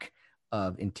lack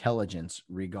of intelligence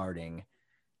regarding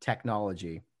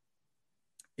technology,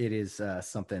 it is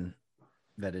something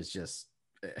that is just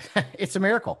it's a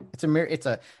miracle.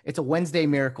 It's a Wednesday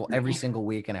miracle every single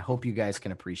week, and I hope you guys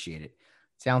can appreciate it.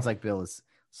 Sounds like Bill is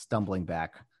stumbling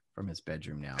back from his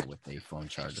bedroom now with a phone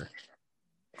charger.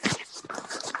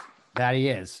 That he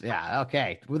is. Yeah,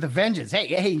 okay. With a vengeance.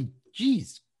 Hey,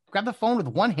 geez. Grab the phone with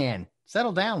one hand.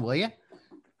 Settle down, will you?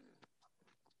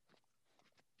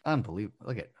 Unbelievable.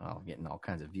 Look at getting all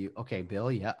kinds of view. Okay,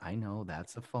 Bill. Yeah, I know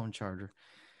that's a phone charger.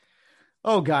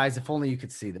 Oh, guys, if only you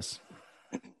could see this.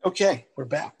 Okay, we're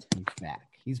back.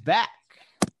 He's back.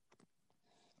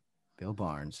 Bill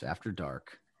Barnes, After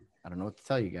Dark. I don't know what to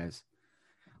tell you guys.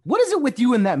 What is it with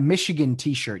you in that Michigan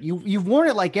t-shirt? You've worn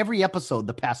it like every episode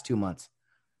the past 2 months.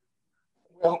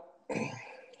 Well,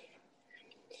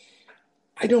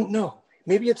 I don't know.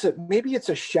 maybe it's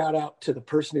a shout out to the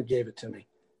person who gave it to me,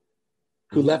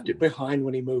 who left it behind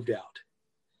when he moved out.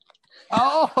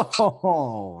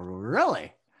 Oh,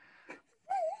 really?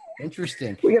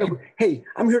 Interesting. Hey,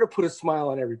 I'm here to put a smile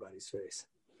on everybody's face.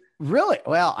 Really?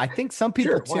 Well, I think some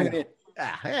people Sure, tune in.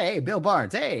 Hey, Bill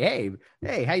Barnes. Hey,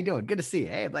 how you doing? Good to see you.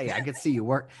 Hey, I can see you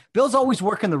work. Bill's always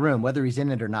working the room, whether he's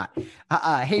in it or not.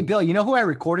 Hey, Bill, you know who I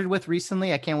recorded with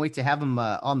recently? I can't wait to have him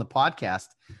on the podcast.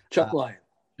 Chuck Lyon.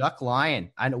 Chuck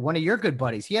Lyon. I know, one of your good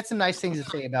buddies. He had some nice things to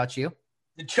say about you.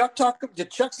 Did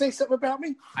Chuck say something about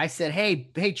me? I said,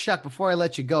 hey, Chuck, before I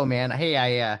let you go, man, hey,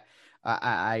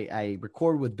 I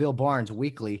record with Bill Barnes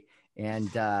weekly,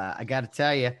 and I got to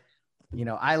tell you, you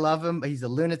know, I love him. He's a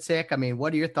lunatic. I mean,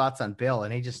 what are your thoughts on Bill?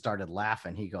 And he just started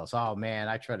laughing. He goes, oh, man,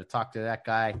 I try to talk to that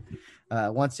guy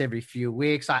once every few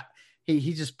weeks.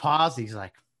 He just paused. He's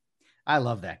like, I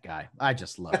love that guy. I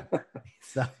just love him.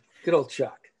 So, Good old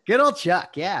Chuck.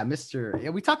 Yeah,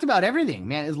 we talked about everything,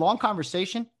 man. His long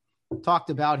conversation talked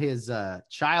about his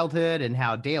childhood and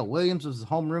how Dale Williams was his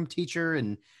homeroom teacher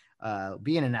and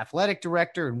being an athletic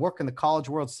director and working the College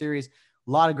World Series.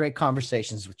 A lot of great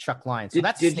conversations with Chuck Lyon. So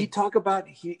did he talk about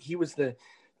he was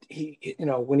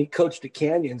when he coached the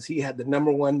Canyons, he had the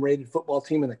 #1 rated football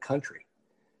team in the country.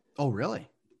 Oh, really?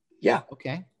 Yeah.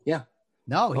 Okay. Yeah.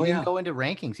 No, he didn't go into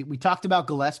rankings. We talked about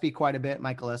Gillespie quite a bit,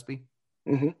 Mike Gillespie.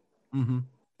 Mm-hmm. Mm-hmm.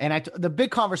 And the big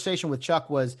conversation with Chuck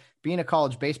was being a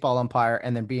college baseball umpire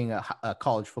and then being a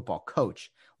college football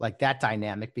coach, like that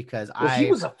dynamic, because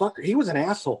he was a fucker. He was an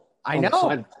asshole. I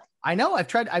know.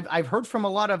 I've heard from a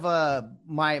lot of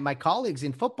my colleagues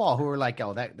in football who are like,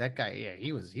 oh, that guy, yeah,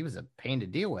 he was a pain to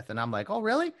deal with. And I'm like, oh,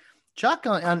 really? Chuck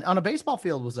on a baseball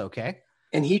field was okay.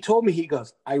 And he told me, he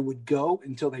goes, I would go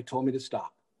until they told me to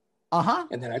stop. Uh-huh.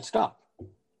 And then I'd stop.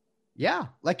 Yeah,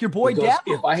 like your boy Dad.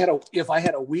 If I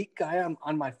had a weak guy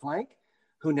on my flank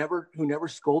who never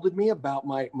scolded me about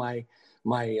my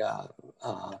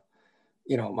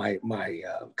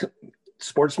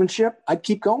sportsmanship, I'd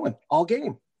keep going all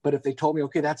game. But if they told me,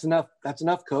 okay, that's enough,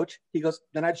 coach, he goes,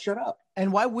 then I'd shut up.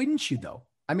 And why wouldn't you though?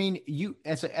 I mean, you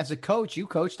as a coach, you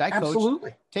coached, I coached.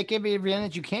 Absolutely. Take every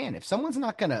advantage you can. If someone's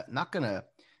not gonna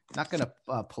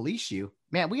police you,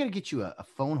 man, we got to get you a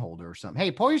phone holder or something.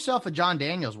 Hey, pour yourself a John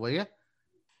Daniels, will you?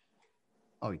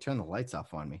 Oh, you turned the lights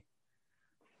off on me.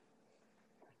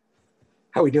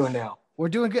 How we doing now? We're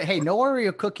doing good. Hey, no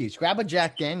Oreo cookies. Grab a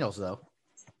Jack Daniels though.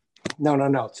 No.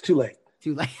 It's too late.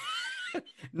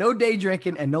 No day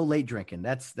drinking and no late drinking.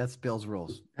 That's Bill's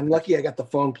rules. I'm lucky I got the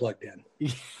phone plugged in.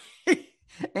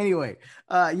 Anyway,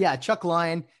 Chuck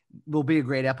Lyon will be a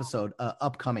great episode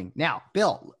upcoming. Now,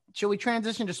 Bill, shall we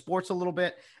transition to sports a little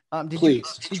bit?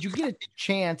 Please. Did you get a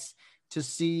chance to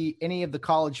see any of the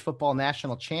college football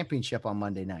national championship on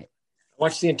Monday night?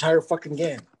 Watched the entire fucking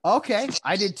game. Okay,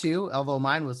 I did too, although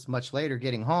mine was much later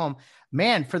getting home.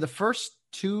 Man, for the first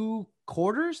 2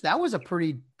 quarters, that was a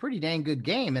pretty dang good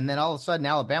game. And then all of a sudden,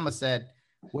 Alabama said,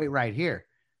 wait right here.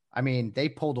 I mean, they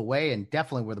pulled away and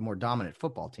definitely were the more dominant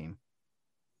football team.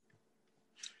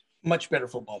 Much better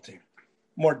football team.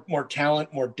 More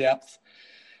talent, more depth.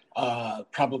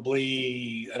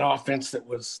 Probably an offense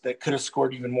that could have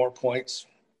scored even more points,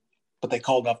 but they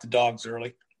called off the dogs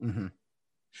early. Mm-hmm.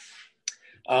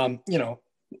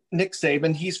 Nick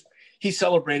Saban, he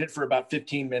celebrated for about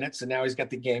 15 minutes, and now he's got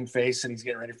the game face and he's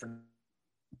getting ready for.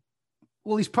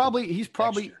 Well, he's probably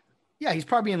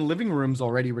in living rooms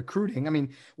already recruiting. I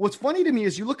mean, what's funny to me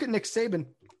is you look at Nick Saban.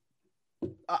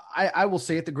 I will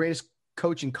say it, the greatest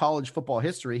coach in college football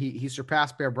history. He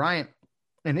surpassed Bear Bryant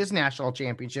in his national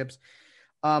championships.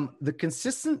 The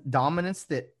consistent dominance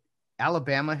that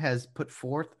Alabama has put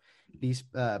forth these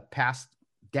past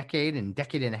decade and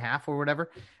a half or whatever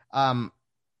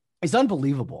is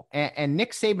unbelievable. And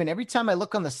Nick Saban, every time I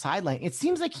look on the sideline, it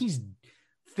seems like he's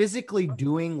physically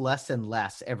doing less and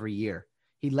less every year.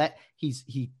 He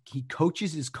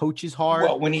coaches his coaches hard.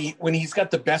 Well, when he's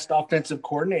got the best offensive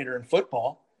coordinator in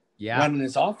football, running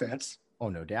his offense. Oh,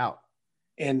 no doubt.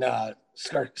 And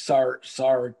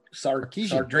Sardrinkian.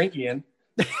 Sardrinkian.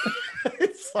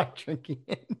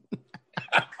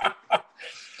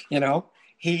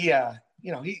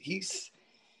 He's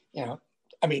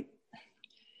I mean,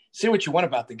 say what you want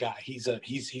about the guy.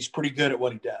 He's pretty good at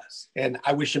what he does. And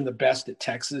I wish him the best at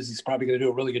Texas. He's probably going to do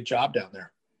a really good job down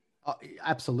there.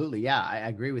 Absolutely. Yeah, I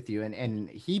agree with you. And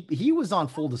he was on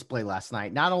full display last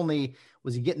night. Not only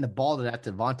was he getting the ball to that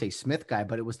Devontae Smith guy,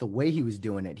 but it was the way he was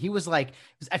doing it. He was like,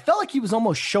 I felt like he was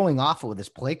almost showing off with his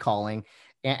play calling.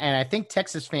 And I think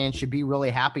Texas fans should be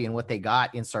really happy in what they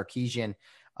got in Sarkisian.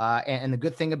 And the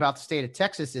good thing about the state of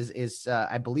Texas is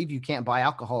I believe you can't buy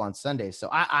alcohol on Sundays. So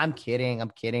I'm kidding. I'm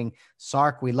kidding.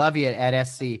 Sark, we love you at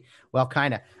SC. Well,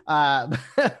 kind of.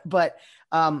 But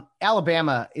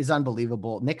Alabama is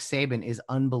unbelievable. Nick Saban is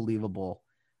unbelievable.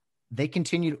 They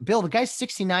continue to Bill, the guy's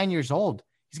 69 years old.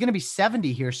 He's going to be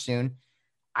 70 here soon.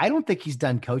 I don't think he's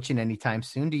done coaching anytime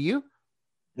soon. Do you?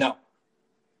 No,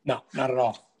 not at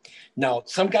all. No,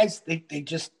 some guys, they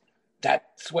just,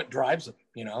 that's what drives them.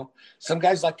 Some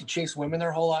guys like to chase women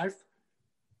their whole life.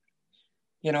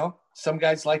 Some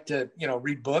guys like to,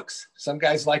 read books. Some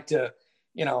guys like to,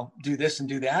 do this and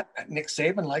do that. Nick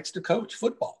Saban likes to coach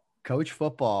football. Coach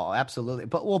football. Absolutely.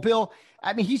 But well, Bill,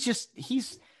 I mean,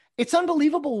 it's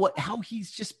unbelievable how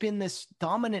he's just been this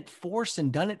dominant force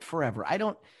and done it forever.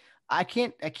 I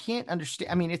can't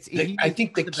understand. I mean, I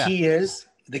think the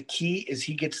key is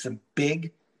he gets some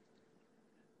big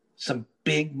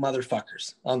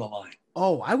motherfuckers on the line.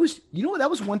 Oh, that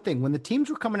was one thing when the teams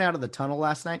were coming out of the tunnel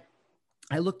last night.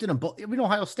 I looked at them both.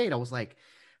 Ohio State, I was like,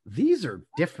 these are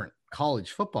different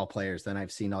college football players than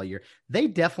I've seen all year. They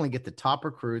definitely get the top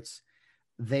recruits.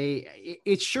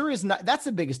 It sure is not. That's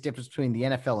the biggest difference between the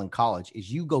NFL and college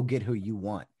is you go get who you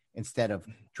want instead of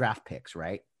draft picks,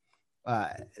 right?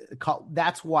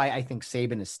 That's why I think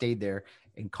Saban has stayed there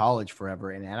in college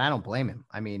forever. And I don't blame him.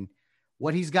 I mean,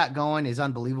 what he's got going is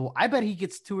unbelievable. I bet he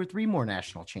gets 2 or 3 more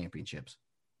national championships.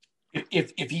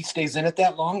 If he stays in it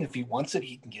that long, if he wants it,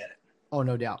 he can get it. Oh,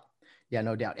 no doubt. Yeah,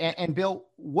 no doubt. And Bill,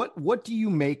 what do you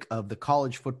make of the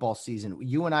college football season?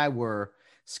 You and I were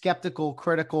skeptical,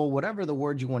 critical, whatever the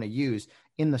word you want to use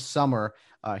in the summer.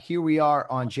 Here we are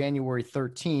on January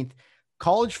 13th.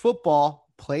 College football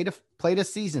played a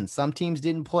season. Some teams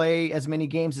didn't play as many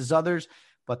games as others,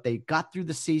 but they got through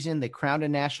the season. They crowned a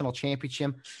national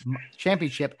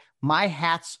championship. My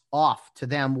hat's off to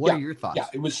them. What are your thoughts? Yeah,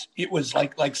 it was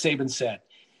like Saban said,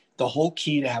 the whole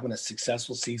key to having a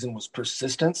successful season was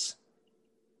persistence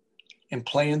and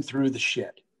playing through the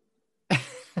shit.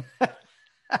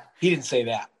 He didn't say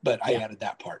that, but I added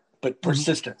that part. But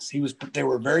persistence. They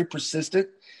were very persistent,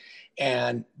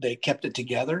 and they kept it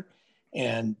together,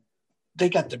 and they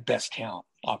got the best talent,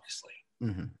 obviously.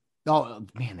 Mm-hmm. Oh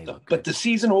man, they look good. But the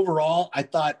season overall, I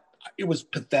thought it was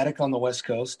pathetic on the West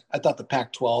Coast. I thought the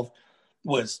Pac-12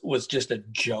 was just a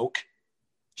joke.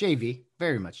 JV,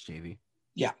 very much JV.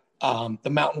 Yeah. The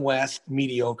Mountain West,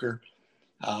 mediocre.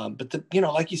 But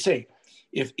like you say,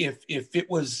 if it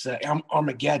was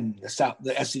Armageddon, the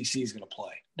SEC is going to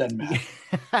play. Doesn't matter.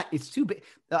 It's too big.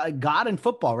 God and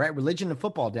football, right? Religion and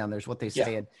football down there is what they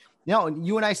say. Yeah. And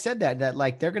you and I said that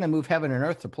like they're going to move heaven and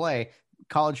earth to play.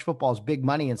 College football is big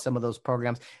money in some of those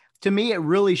programs. To me, it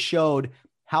really showed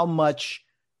how much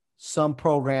some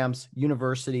programs,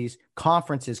 universities,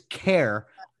 conferences care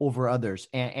over others.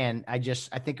 And I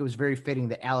think it was very fitting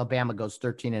that Alabama goes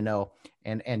 13-0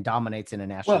 and dominates in a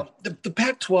national. Well, the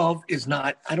Pac-12 is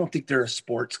not, I don't think they're a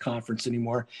sports conference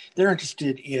anymore. They're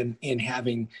interested in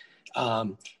having,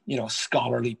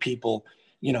 scholarly people,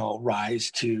 rise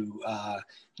to,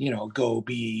 go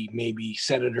be maybe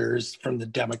senators from the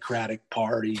Democratic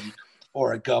Party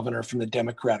or a governor from the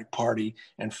Democratic Party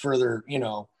and further,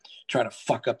 try to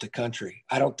fuck up the country.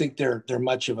 I don't think they're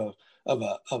much of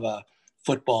a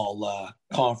football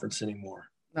conference anymore.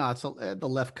 No, it's the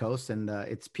left coast, and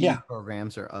its PE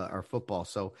programs are football.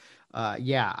 So,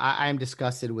 I'm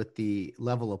disgusted with the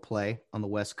level of play on the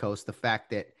West Coast. The fact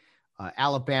that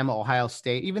Alabama, Ohio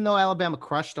State, even though Alabama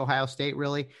crushed Ohio State,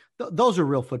 really, those are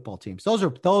real football teams. Those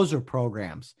are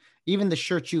programs. Even the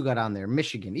shirts you got on there,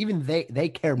 Michigan, even they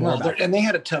care more about. And they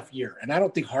had a tough year, and I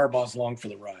don't think Harbaugh's long for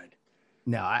the ride.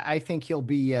 No, I think he'll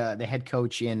be the head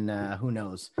coach in who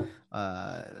knows,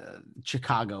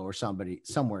 Chicago or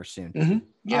somewhere soon. Mm-hmm.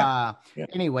 Yeah.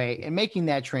 Anyway, and making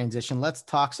that transition, let's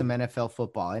talk some NFL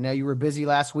football. I know you were busy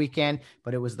last weekend,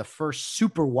 but it was the first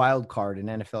super wild card in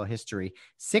NFL history.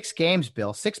 6 games,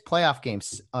 Bill, 6 playoff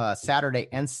games, Saturday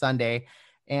and Sunday.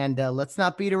 And let's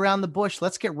not beat around the bush.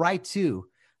 Let's get right to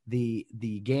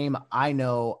the game I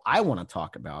know I want to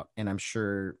talk about, and I'm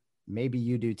sure maybe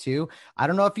you do too. I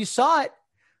don't know if you saw it,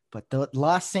 but the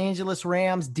Los Angeles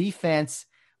Rams defense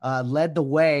led the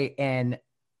way and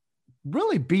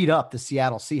really beat up the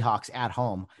Seattle Seahawks at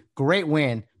home. Great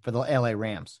win for the LA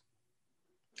Rams.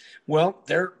 Well,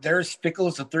 they're as fickle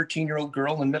as a 13-year-old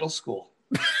girl in middle school.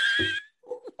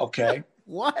 Okay.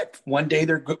 What? One day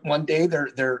they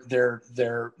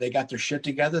got their shit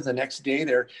together. The next day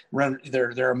they're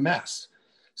a mess.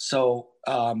 So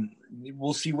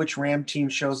we'll see which Ram team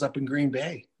shows up in Green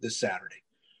Bay this Saturday.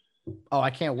 Oh, I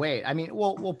can't wait. I mean,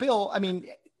 well, Bill,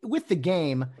 with the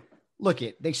game,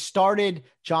 they started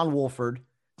John Wolford,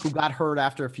 who got hurt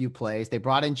after a few plays. They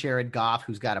brought in Jared Goff,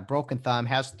 who's got a broken thumb,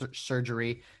 has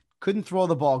surgery, couldn't throw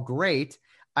the ball great.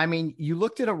 I mean, you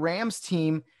looked at a Rams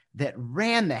team that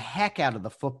ran the heck out of the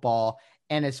football.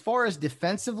 And as far as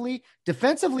defensively,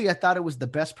 I thought it was the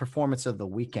best performance of the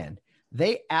weekend.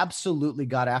 They absolutely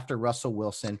got after Russell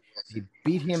Wilson. They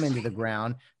beat him into the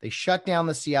ground. They shut down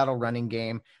the Seattle running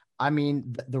game. I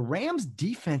mean, the Rams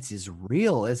defense is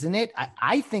real, isn't it?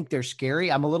 I think they're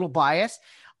scary. I'm a little biased.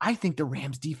 I think the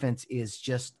Rams defense is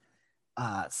just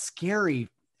scary.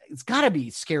 It's got to be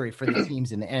scary for the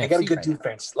teams in the NFC. They got a good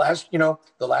defense.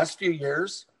 The last few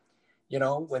years,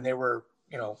 when they were,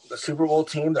 the Super Bowl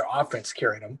team, their offense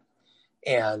carried them.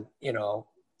 And,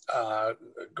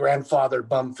 grandfather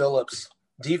Bum Phillips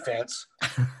defense,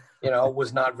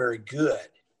 was not very good.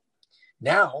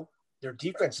 Now their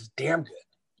defense is damn good.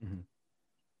 Mm-hmm.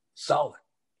 Solid.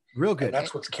 Real good. And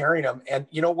that's what's carrying them. And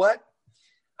you know what?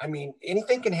 I mean,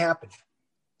 anything can happen.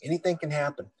 Anything can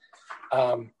happen.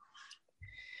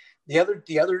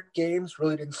 The other games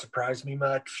really didn't surprise me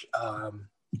much.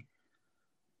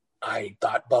 I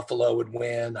thought Buffalo would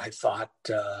win. I thought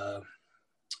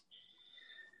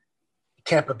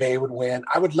Tampa Bay would win.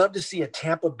 I would love to see a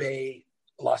Tampa Bay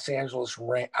Los Angeles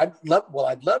Rams. I'd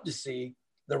love to see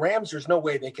the Rams. There's no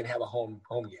way they can have a home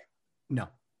game. No.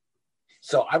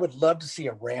 So I would love to see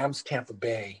a Rams Tampa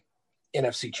Bay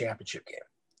NFC Championship game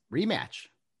rematch.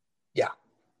 Yeah.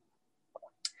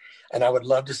 And I would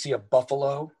love to see a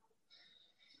Buffalo,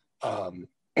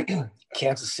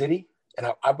 Kansas City, and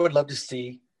I would love to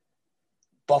see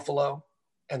Buffalo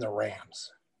and the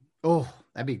Rams. Oh,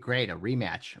 that'd be great. A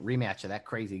rematch of that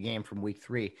crazy game from week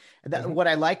 3. What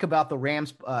I like about the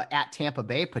Rams at Tampa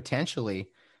Bay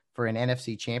potentially for an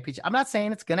NFC championship. I'm not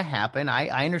saying it's going to happen.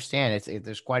 I understand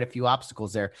there's quite a few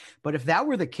obstacles there, but if that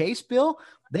were the case, Bill,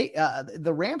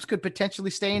 the Rams could potentially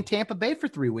stay in Tampa Bay for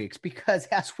 3 weeks because,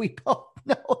 as we both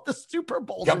know, the Super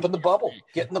Bowl. Jump in the bubble.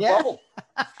 Get in the bubble.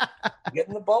 Get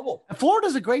in the bubble.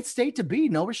 Florida's a great state to be.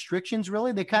 No restrictions,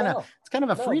 really. It's kind of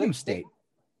a freedom state.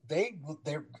 They're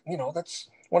that's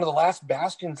one of the last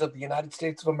bastions of the United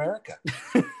States of America.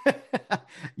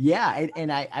 Yeah. And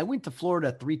I went to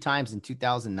Florida 3 times in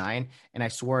 2009 and I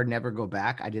swore I'd never go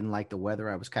back. I didn't like the weather.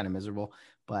 I was kind of miserable,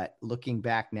 but looking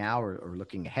back now or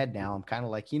looking ahead now, I'm kind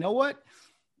of like, you know what?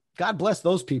 God bless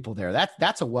those people there.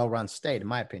 That's a well-run state in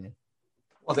my opinion.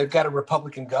 Well, they've got a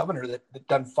Republican governor that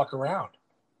doesn't fuck around.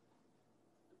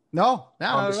 No,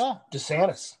 not at all.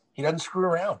 DeSantis. He doesn't screw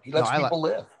around. He lets people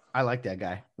live. I like that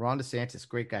guy. Ron DeSantis,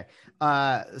 great guy.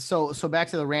 So back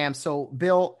to the Rams. So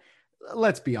Bill,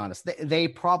 let's be honest. They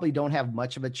probably don't have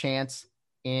much of a chance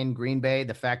in Green Bay.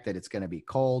 The fact that it's going to be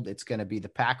cold, it's going to be the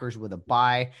Packers with a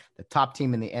bye, the top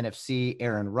team in the NFC,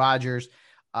 Aaron Rodgers.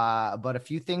 But a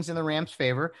few things in the Rams'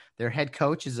 favor. Their head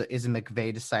coach is a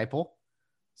McVay disciple.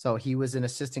 So he was an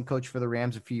assistant coach for the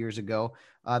Rams a few years ago.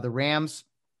 The Rams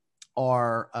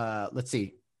are,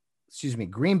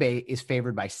 Green Bay is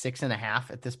favored by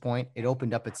 6.5 at this point. It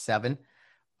opened up at 7.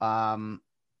 The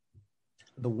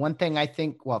one thing I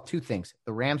think, well, 2 things.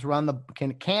 The Rams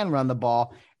can run the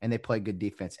ball and they play good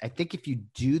defense. I think if you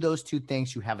do those 2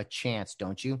 things, you have a chance,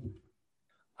 don't you?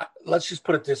 Let's just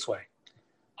put it this way.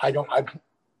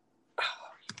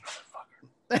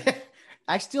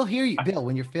 I still hear you, Bill,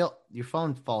 when your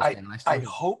phone falls in. I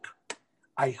hope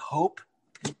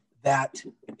that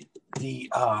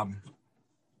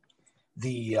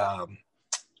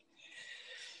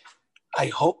I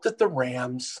hope that the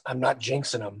Rams, I'm not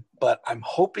jinxing them, but I'm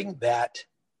hoping that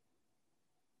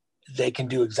they can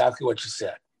do exactly what you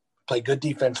said. Play good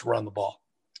defense, run the ball,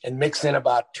 and mix in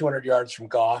about 200 yards from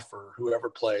Goff or whoever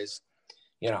plays,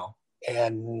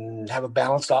 and have a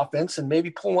balanced offense and maybe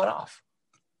pull one off.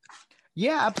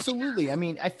 Yeah, absolutely. I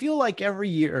mean, I feel like every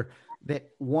year that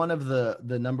one of the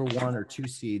number 1 or 2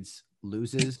 seeds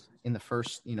loses in the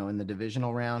first, in the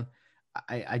divisional round,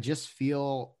 I just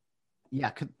feel,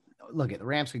 look, the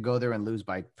Rams could go there and lose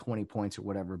by 20 points or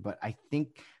whatever, but I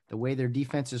think the way their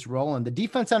defense is rolling, the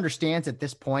defense understands at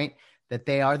this point that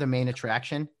they are the main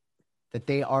attraction, that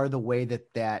they are the way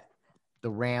that the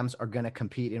Rams are going to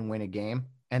compete and win a game,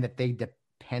 and that they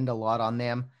depend a lot on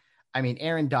them. I mean,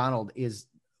 Aaron Donald is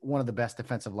one of the best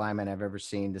defensive linemen I've ever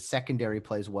seen. The secondary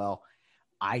plays well.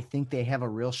 I think they have a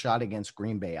real shot against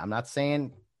Green Bay. I'm not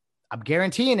saying I'm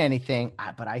guaranteeing anything,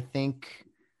 but I think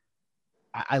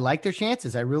I like their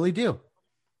chances. I really do.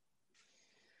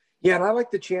 Yeah, and I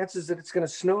like the chances that it's going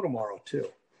to snow tomorrow too.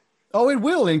 Oh, it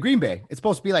will in Green Bay. It's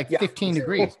supposed to be like 15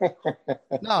 degrees.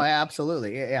 No,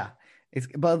 absolutely. Yeah.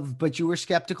 But you were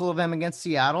skeptical of them against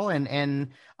Seattle, and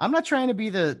I'm not trying to be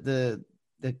the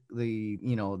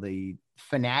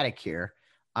fanatic here.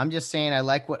 I'm just saying I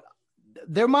like what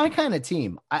they're my kind of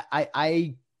team.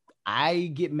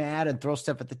 I get mad and throw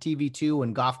stuff at the TV too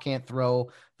when Goff can't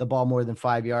throw the ball more than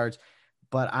 5 yards.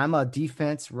 But I'm a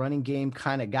defense running game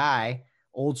kind of guy,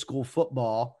 old school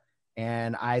football,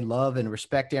 and I love and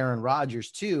respect Aaron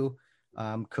Rodgers too.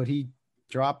 Could he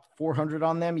drop 400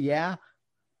 on them? Yeah,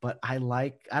 but I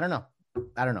don't know.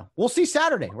 We'll see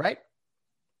Saturday, right?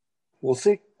 We'll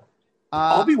see.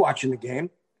 I'll be watching the game.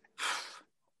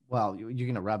 Well, you're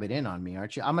going to rub it in on me,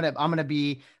 aren't you? I'm going to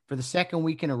be for the second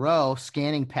week in a row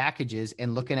scanning packages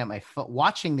and looking at my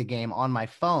watching the game on my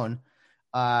phone.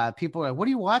 People are like, "What are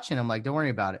you watching?" I'm like, "Don't worry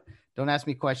about it. Don't ask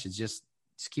me questions. Just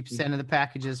keep sending the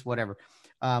packages, whatever."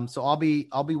 So I'll be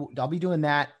doing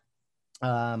that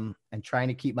and trying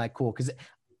to keep my cool, cuz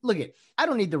look I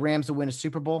don't need the Rams to win a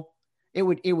Super Bowl. It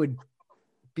would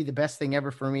be the best thing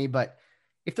ever for me, but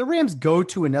if the Rams go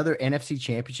to another NFC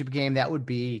Championship game, that would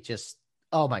be just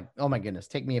oh my goodness,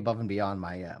 take me above and beyond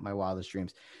my my wildest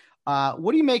dreams.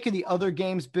 What do you make of the other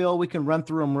games, Bill? We can run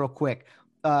through them real quick.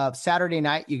 Saturday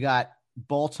night, you got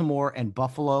Baltimore and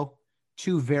Buffalo,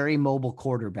 two very mobile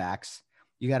quarterbacks.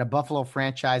 You got a Buffalo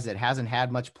franchise that hasn't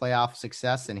had much playoff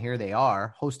success, and here they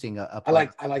are hosting a I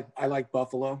like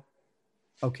Buffalo.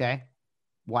 Okay.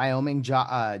 Wyoming,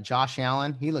 Josh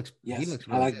Allen. He looks really good.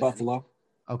 I like Buffalo.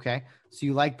 Okay. So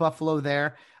you like Buffalo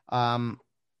there.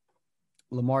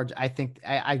 Lamar, I think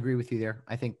I agree with you there.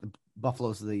 I think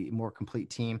Buffalo's the more complete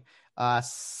team.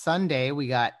 Sunday, we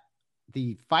got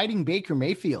the Fighting Baker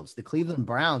Mayfields, the Cleveland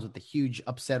Browns, with the huge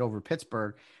upset over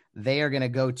Pittsburgh. They are going to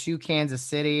go to Kansas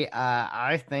City.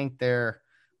 I think their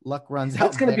luck runs out.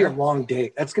 That's going to be a long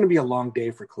day. That's going to be a long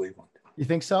day for Cleveland. You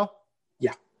think so?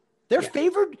 Yeah. They're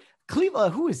favored.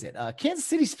 Cleveland, who is it? Kansas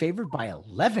City's favored by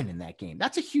 11 in that game.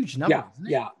 That's a huge number.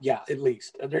 Yeah, at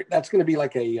least. That's going to be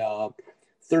like a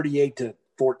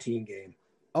 38-14 game.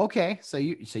 Okay, so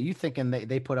you thinking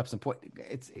they put up some point?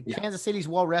 Kansas City's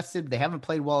well rested. They haven't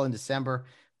played well in December,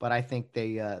 but I think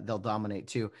they'll dominate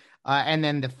too. And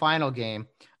then the final game,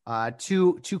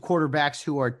 two quarterbacks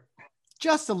who are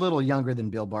just a little younger than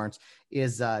Bill Barnes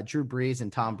is Drew Brees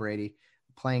and Tom Brady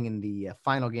playing in the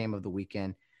final game of the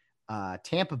weekend.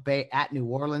 Tampa Bay at New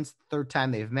Orleans, third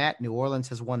time they've met. New Orleans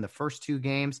has won the first two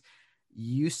games.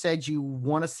 You said you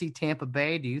want to see Tampa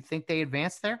Bay. Do you think they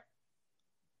advance there?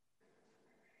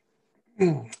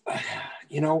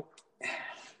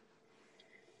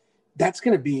 That's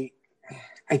going to be,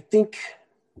 I think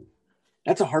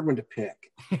that's a hard one to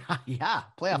pick. Yeah.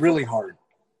 Playoff. Really hard.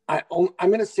 I'm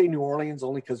going to say New Orleans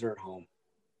only because they're at home.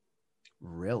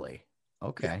 Really?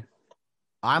 Okay. Yeah.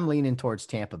 I'm leaning towards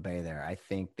Tampa Bay there. I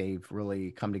think they've really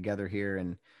come together here,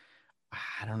 and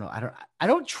I don't know. I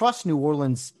don't trust New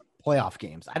Orleans playoff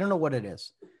games. I don't know what it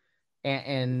is.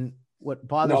 And what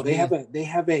bothers me. No, they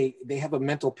have a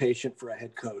mental patient for a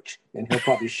head coach, and he'll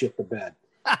probably shit the bed.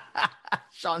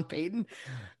 Sean Payton?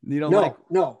 No,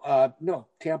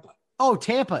 Tampa. Oh,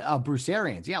 Tampa. Bruce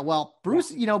Arians. Yeah. Well,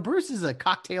 Bruce, Bruce is a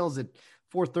cocktails at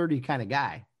 4:30 kind of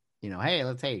guy.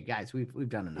 Hey guys, we've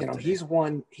done enough. Today.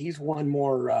 He's one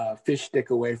more fish stick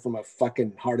away from a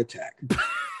fucking heart attack.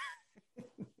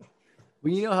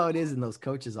 Well, you know how it is in those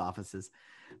coaches' offices.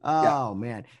 Oh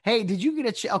man. Hey, did you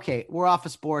get okay, we're off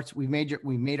of sports. We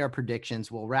made our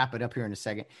predictions. We'll wrap it up here in a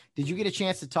second. Did you get a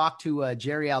chance to talk to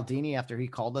Jerry Aldini after he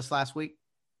called us last week?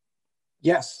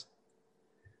 Yes.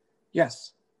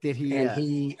 Did he?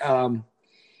 And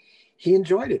he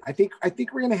enjoyed it. I think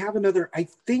we're going to have another. I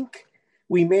think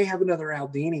we may have another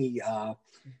Aldini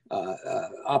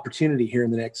opportunity here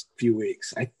in the next few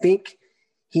weeks. I think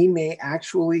he may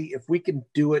actually, if we can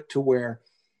do it to where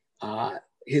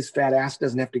his fat ass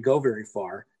doesn't have to go very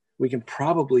far, we can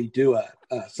probably do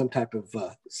some type of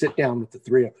sit down with the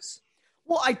three of us.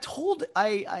 Well, I told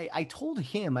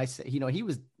him, I said, he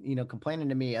was, complaining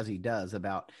to me as he does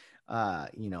about,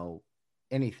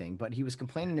 anything, but he was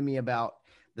complaining to me about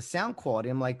the sound quality.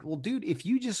 I'm like, well, dude, if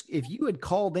you had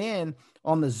called in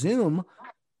on the Zoom,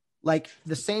 like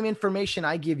the same information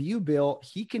I give you, Bill,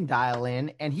 he can dial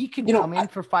in and he can come in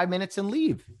for 5 minutes and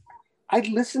leave. I'd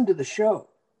listened to the show.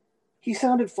 He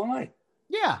sounded fine.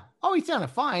 Yeah. Oh, he sounded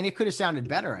fine. It could have sounded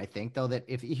better, I think, though, that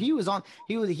if he was on,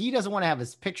 he doesn't want to have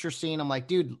his picture seen. I'm like,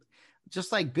 dude,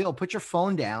 just like Bill, put your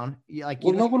phone down.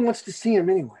 No one wants to see him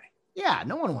anyway. Yeah,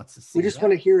 no one wants to see. We just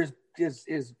want to hear his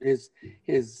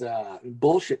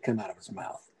bullshit come out of his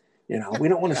mouth. We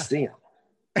don't want to see him.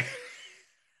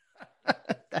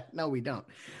 No, we don't.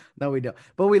 But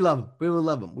we love him. We will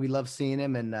love him. We love seeing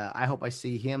him, and I hope I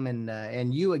see him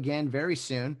and you again very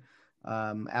soon.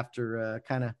 After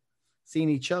kind of seeing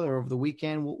each other over the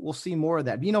weekend. We'll see more of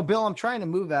that. Bill, I'm trying to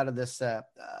move out of this.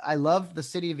 I love the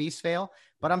city of Eastvale,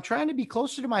 but I'm trying to be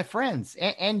closer to my friends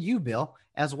and you, Bill,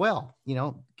 as well.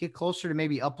 Get closer to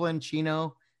maybe Upland,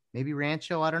 Chino, maybe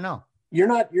Rancho. I don't know. You're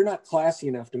not classy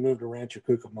enough to move to Rancho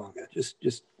Cucamonga.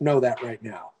 Just know that right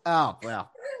now. Oh,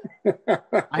 well,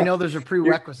 I know there's a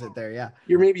prerequisite there. Yeah.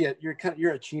 You're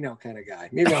a Chino kind of guy,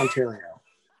 maybe Ontario.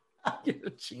 You're a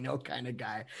Chino kind of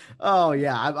guy. Oh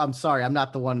yeah. I'm sorry. I'm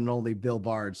not the one and only Bill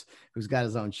Barnes who's got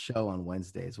his own show on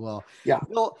Wednesdays. Well, yeah.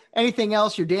 Bill, anything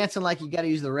else? You're dancing like you got to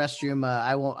use the restroom.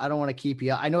 I don't want to keep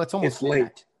you. I know it's almost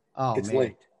late. Oh, it's man.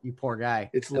 Late. You poor guy.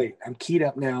 It's late. I'm keyed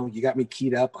up now. You got me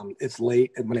keyed up. It's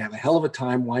late. I'm going to have a hell of a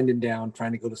time winding down,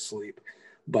 trying to go to sleep.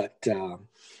 But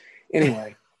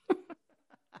anyway,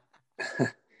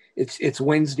 it's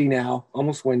Wednesday now,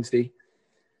 almost Wednesday.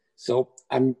 So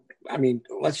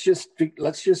let's just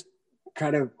try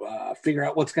to figure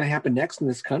out what's going to happen next in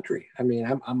this country.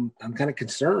 I'm kind of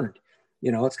concerned.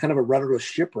 It's kind of a rudderless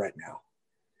ship right now.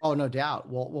 Oh, no doubt.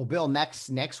 Well, Bill,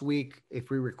 next week,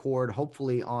 if we record,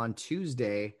 hopefully on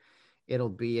Tuesday, it'll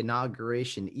be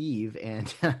Inauguration Eve,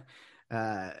 and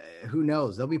who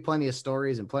knows? There'll be plenty of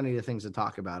stories and plenty of things to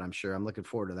talk about, I'm sure. I'm looking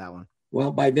forward to that one.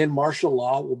 Well, by then, martial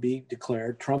law will be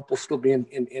declared. Trump will still be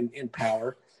in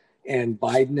power, and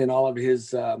Biden and all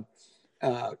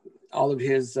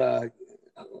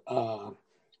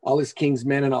his king's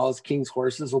men and all his king's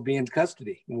horses will be in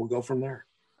custody, and we'll go from there.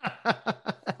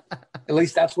 At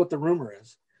least that's what the rumor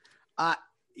is.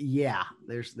 Yeah,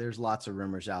 there's lots of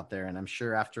rumors out there, and I'm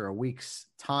sure after a week's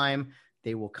time,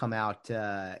 they will come out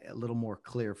a little more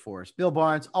clear for us. Bill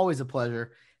Barnes, always a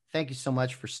pleasure. Thank you so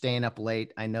much for staying up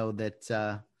late. I know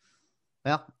that,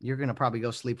 you're going to probably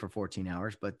go sleep for 14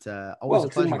 hours, but always a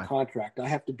pleasure. It's in my contract. I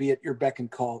have to be at your beck and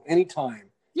call anytime.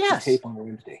 Yes. To tape on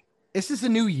Wednesday. This is a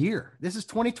new year. This is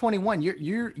 2021.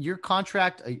 Your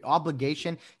contract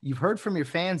obligation. You've heard from your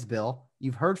fans, Bill.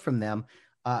 You've heard from them.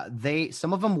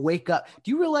 Some of them wake up.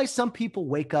 Do you realize some people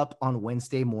wake up on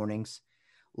Wednesday mornings,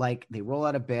 like they roll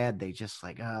out of bed, they just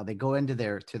they go into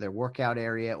their workout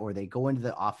area, or they go into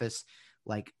the office,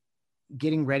 like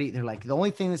getting ready. They're like, the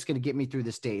only thing that's going to get me through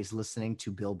this day is listening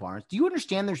to Bill Barnes. Do you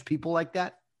understand there's people like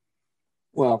that?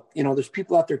 Well, there's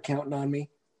people out there counting on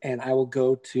me, and I will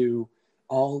go to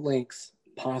all lengths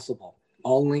possible,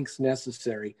 all lengths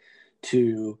necessary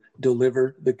to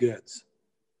deliver the goods.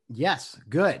 Yes.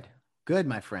 Good,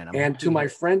 my friend. And to my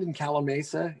friend in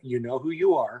Calamasa, you know who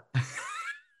you are.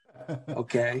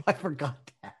 Okay. I forgot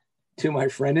that. To my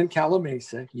friend in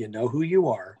Calamasa, you know who you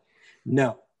are.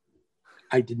 No,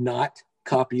 I did not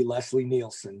copy Leslie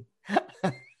Nielsen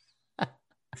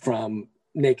from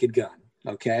Naked Gun.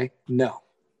 Okay. No.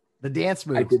 The dance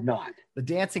move. I did not. The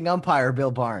dancing umpire,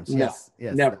 Bill Barnes. No,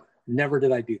 yes. Never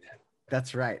did I do that.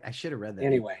 That's right. I should have read that.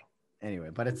 Anyway,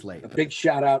 but it's late. A big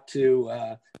shout out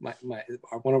to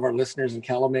one of our listeners in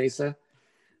Calamasa.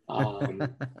 I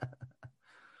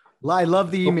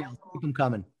love the emails. Keep them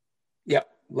coming. Yep.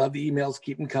 Love the emails.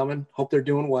 Keep them coming. Hope they're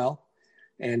doing well.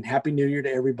 And Happy New Year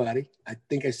to everybody. I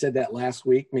think I said that last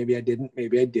week. Maybe I didn't.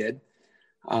 Maybe I did.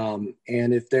 And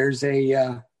if there's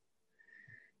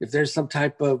some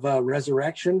type of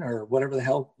resurrection or whatever the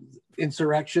hell,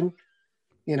 insurrection,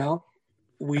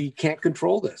 we can't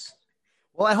control this.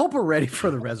 Well, I hope we're ready for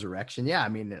the resurrection. Yeah,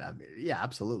 yeah,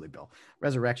 absolutely, Bill.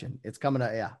 Resurrection. It's coming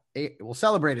up. Yeah. We'll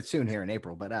celebrate it soon here in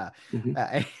April, but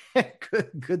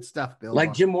good stuff, Bill.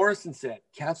 Like Jim Morrison said,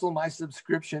 cancel my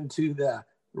subscription to the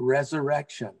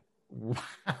resurrection.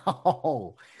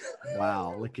 Wow.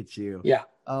 Look at you. Yeah.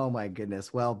 Oh my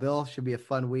goodness. Well, Bill, should be a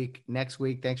fun week next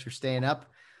week. Thanks for staying up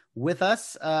with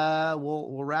us.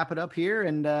 We'll wrap it up here.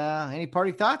 And any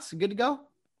party thoughts? Good to go?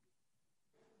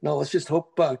 No, let's just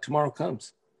hope tomorrow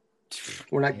comes.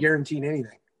 We're not guaranteed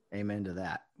anything. Amen to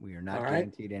that. We are not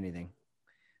guaranteed anything.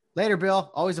 Later, Bill.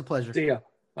 Always a pleasure. See ya.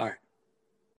 All right.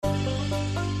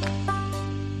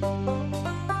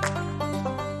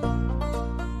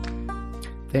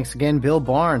 Thanks again, Bill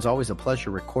Barnes. Always a pleasure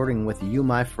recording with you,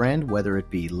 my friend, whether it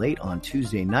be late on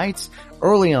Tuesday nights,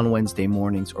 early on Wednesday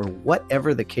mornings, or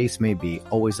whatever the case may be.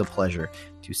 Always a pleasure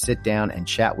to sit down and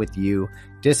chat with you,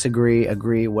 disagree,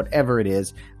 agree, whatever it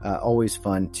is. Always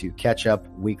fun to catch up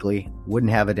weekly.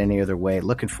 Wouldn't have it any other way.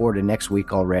 Looking forward to next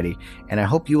week already. And I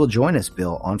hope you will join us,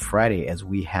 Bill, on Friday as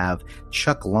we have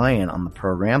Chuck Lyon on the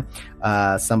program,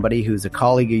 somebody who's a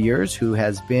colleague of yours who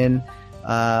has been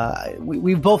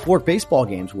we've both worked baseball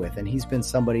games with, and he's been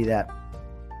somebody that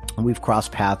we've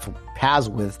crossed paths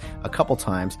with a couple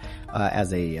times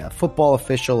as a football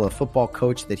official, a football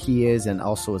coach that he is, and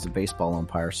also as a baseball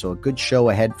umpire. So a good show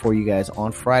ahead for you guys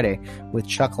on Friday with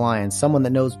Chuck Lyons, someone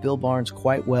that knows Bill Barnes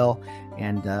quite well.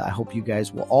 And I hope you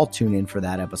guys will all tune in for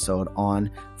that episode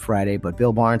on Friday. But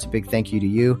Bill Barnes, a big thank you to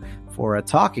you for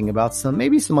talking about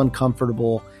maybe some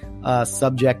uncomfortable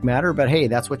subject matter. But hey,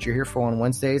 that's what you're here for on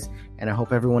Wednesdays. And I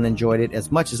hope everyone enjoyed it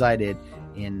as much as I did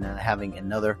in having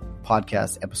another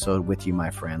podcast episode with you,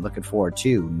 my friend. Looking forward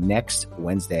to next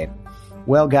Wednesday.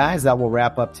 Well, guys, that will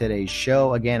wrap up today's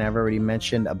show. Again, I've already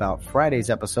mentioned about Friday's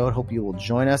episode. Hope you will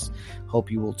join us.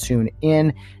 Hope you will tune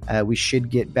in. We should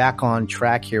get back on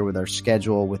track here with our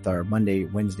schedule, with our Monday,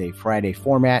 Wednesday, Friday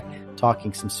format,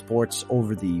 talking some sports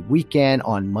over the weekend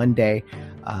on Monday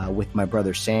with my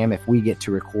brother Sam, if we get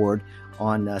to record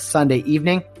on Sunday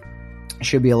evening.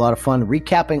 Should be a lot of fun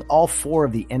recapping all 4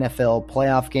 of the NFL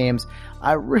playoff games.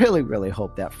 I really, really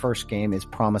hope that first game is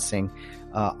promising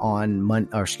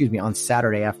on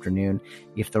Saturday afternoon.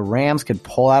 If the Rams could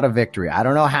pull out a victory, I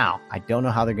don't know how. I don't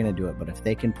know how they're going to do it, but if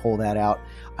they can pull that out,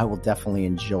 I will definitely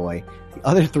enjoy the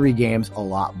other 3 games a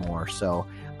lot more. So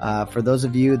for those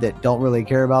of you that don't really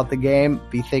care about the game,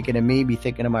 be thinking of me, be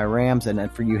thinking of my Rams. And then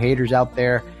for you haters out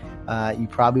there, you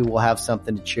probably will have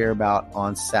something to cheer about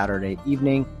on Saturday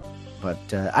evening.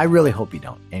 But I really hope you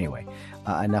don't. Anyway,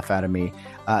 enough out of me.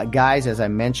 Guys, as I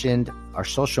mentioned, our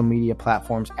social media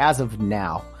platforms as of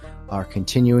now are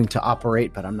continuing to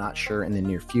operate, but I'm not sure in the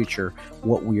near future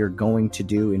what we are going to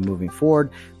do in moving forward.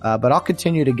 But I'll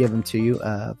continue to give them to you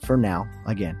for now,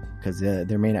 again, because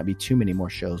there may not be too many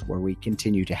more shows where we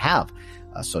continue to have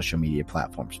social media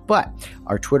platforms. But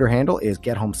our Twitter handle is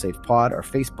Get Home Safe Pod. Our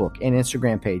Facebook and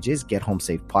Instagram page is Get Home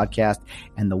Safe Podcast.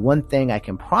 And the one thing I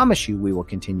can promise you we will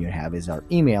continue to have is our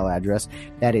email address.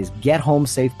 That is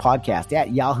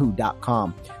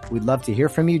gethomesafepodcast@yahoo.com. We'd love to hear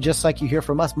from you, just like you hear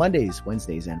from us Mondays,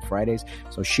 Wednesdays, and Fridays.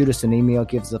 So shoot us an email,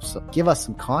 give us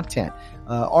some content,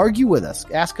 argue with us,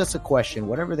 ask us a question,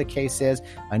 whatever the case is.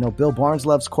 I know Bill Barnes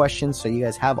loves questions, so you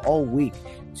guys have all week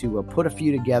to put a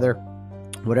few together.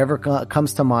 Whatever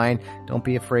comes to mind, don't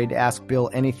be afraid to ask Bill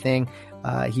anything.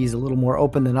 He's a little more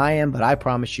open than I am, but I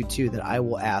promise you too that I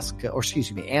will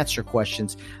answer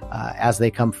questions as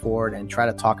they come forward and try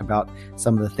to talk about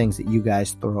some of the things that you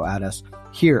guys throw at us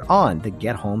here on the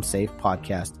Get Home Safe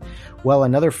podcast. Well,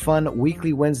 another fun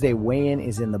weekly Wednesday weigh-in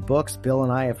is in the books. Bill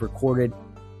and I have recorded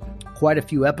quite a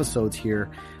few episodes here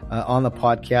on the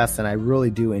podcast, and I really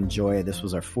do enjoy it. This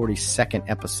was our 42nd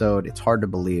episode. It's hard to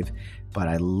believe, but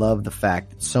I love the fact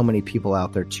that so many people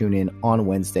out there tune in on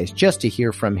Wednesdays just to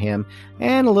hear from him,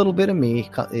 and a little bit of me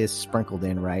is sprinkled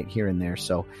in right here and there.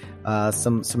 So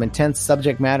some intense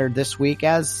subject matter this week,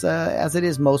 as it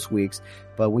is most weeks,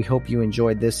 but we hope you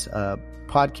enjoyed this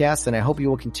podcast, and I hope you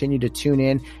will continue to tune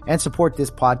in and support this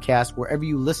podcast wherever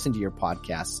you listen to your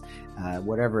podcasts,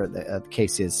 whatever the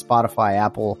case is, Spotify,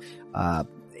 Apple,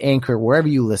 Anchor, wherever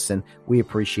you listen. We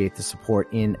appreciate the support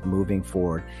in moving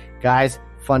forward. Guys,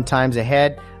 fun times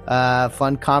ahead,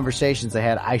 fun conversations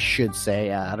ahead, I should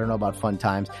say. I don't know about fun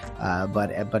times,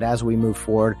 but as we move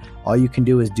forward, all you can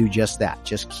do is do just that.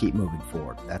 Just keep moving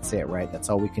forward. That's it, right? That's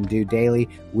all we can do daily,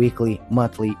 weekly,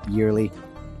 monthly, yearly,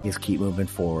 is keep moving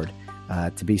forward.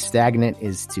 To be stagnant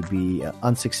is to be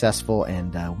unsuccessful,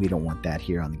 and we don't want that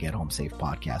here on the Get Home Safe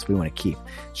podcast. We want to keep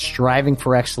striving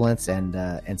for excellence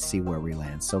and see where we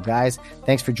land. So, guys,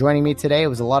 thanks for joining me today. It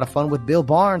was a lot of fun with Bill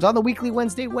Barnes on the weekly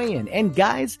Wednesday weigh-in. And,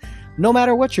 guys, no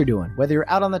matter what you're doing, whether you're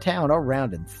out on the town or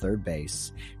rounding third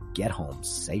base, get home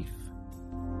safe.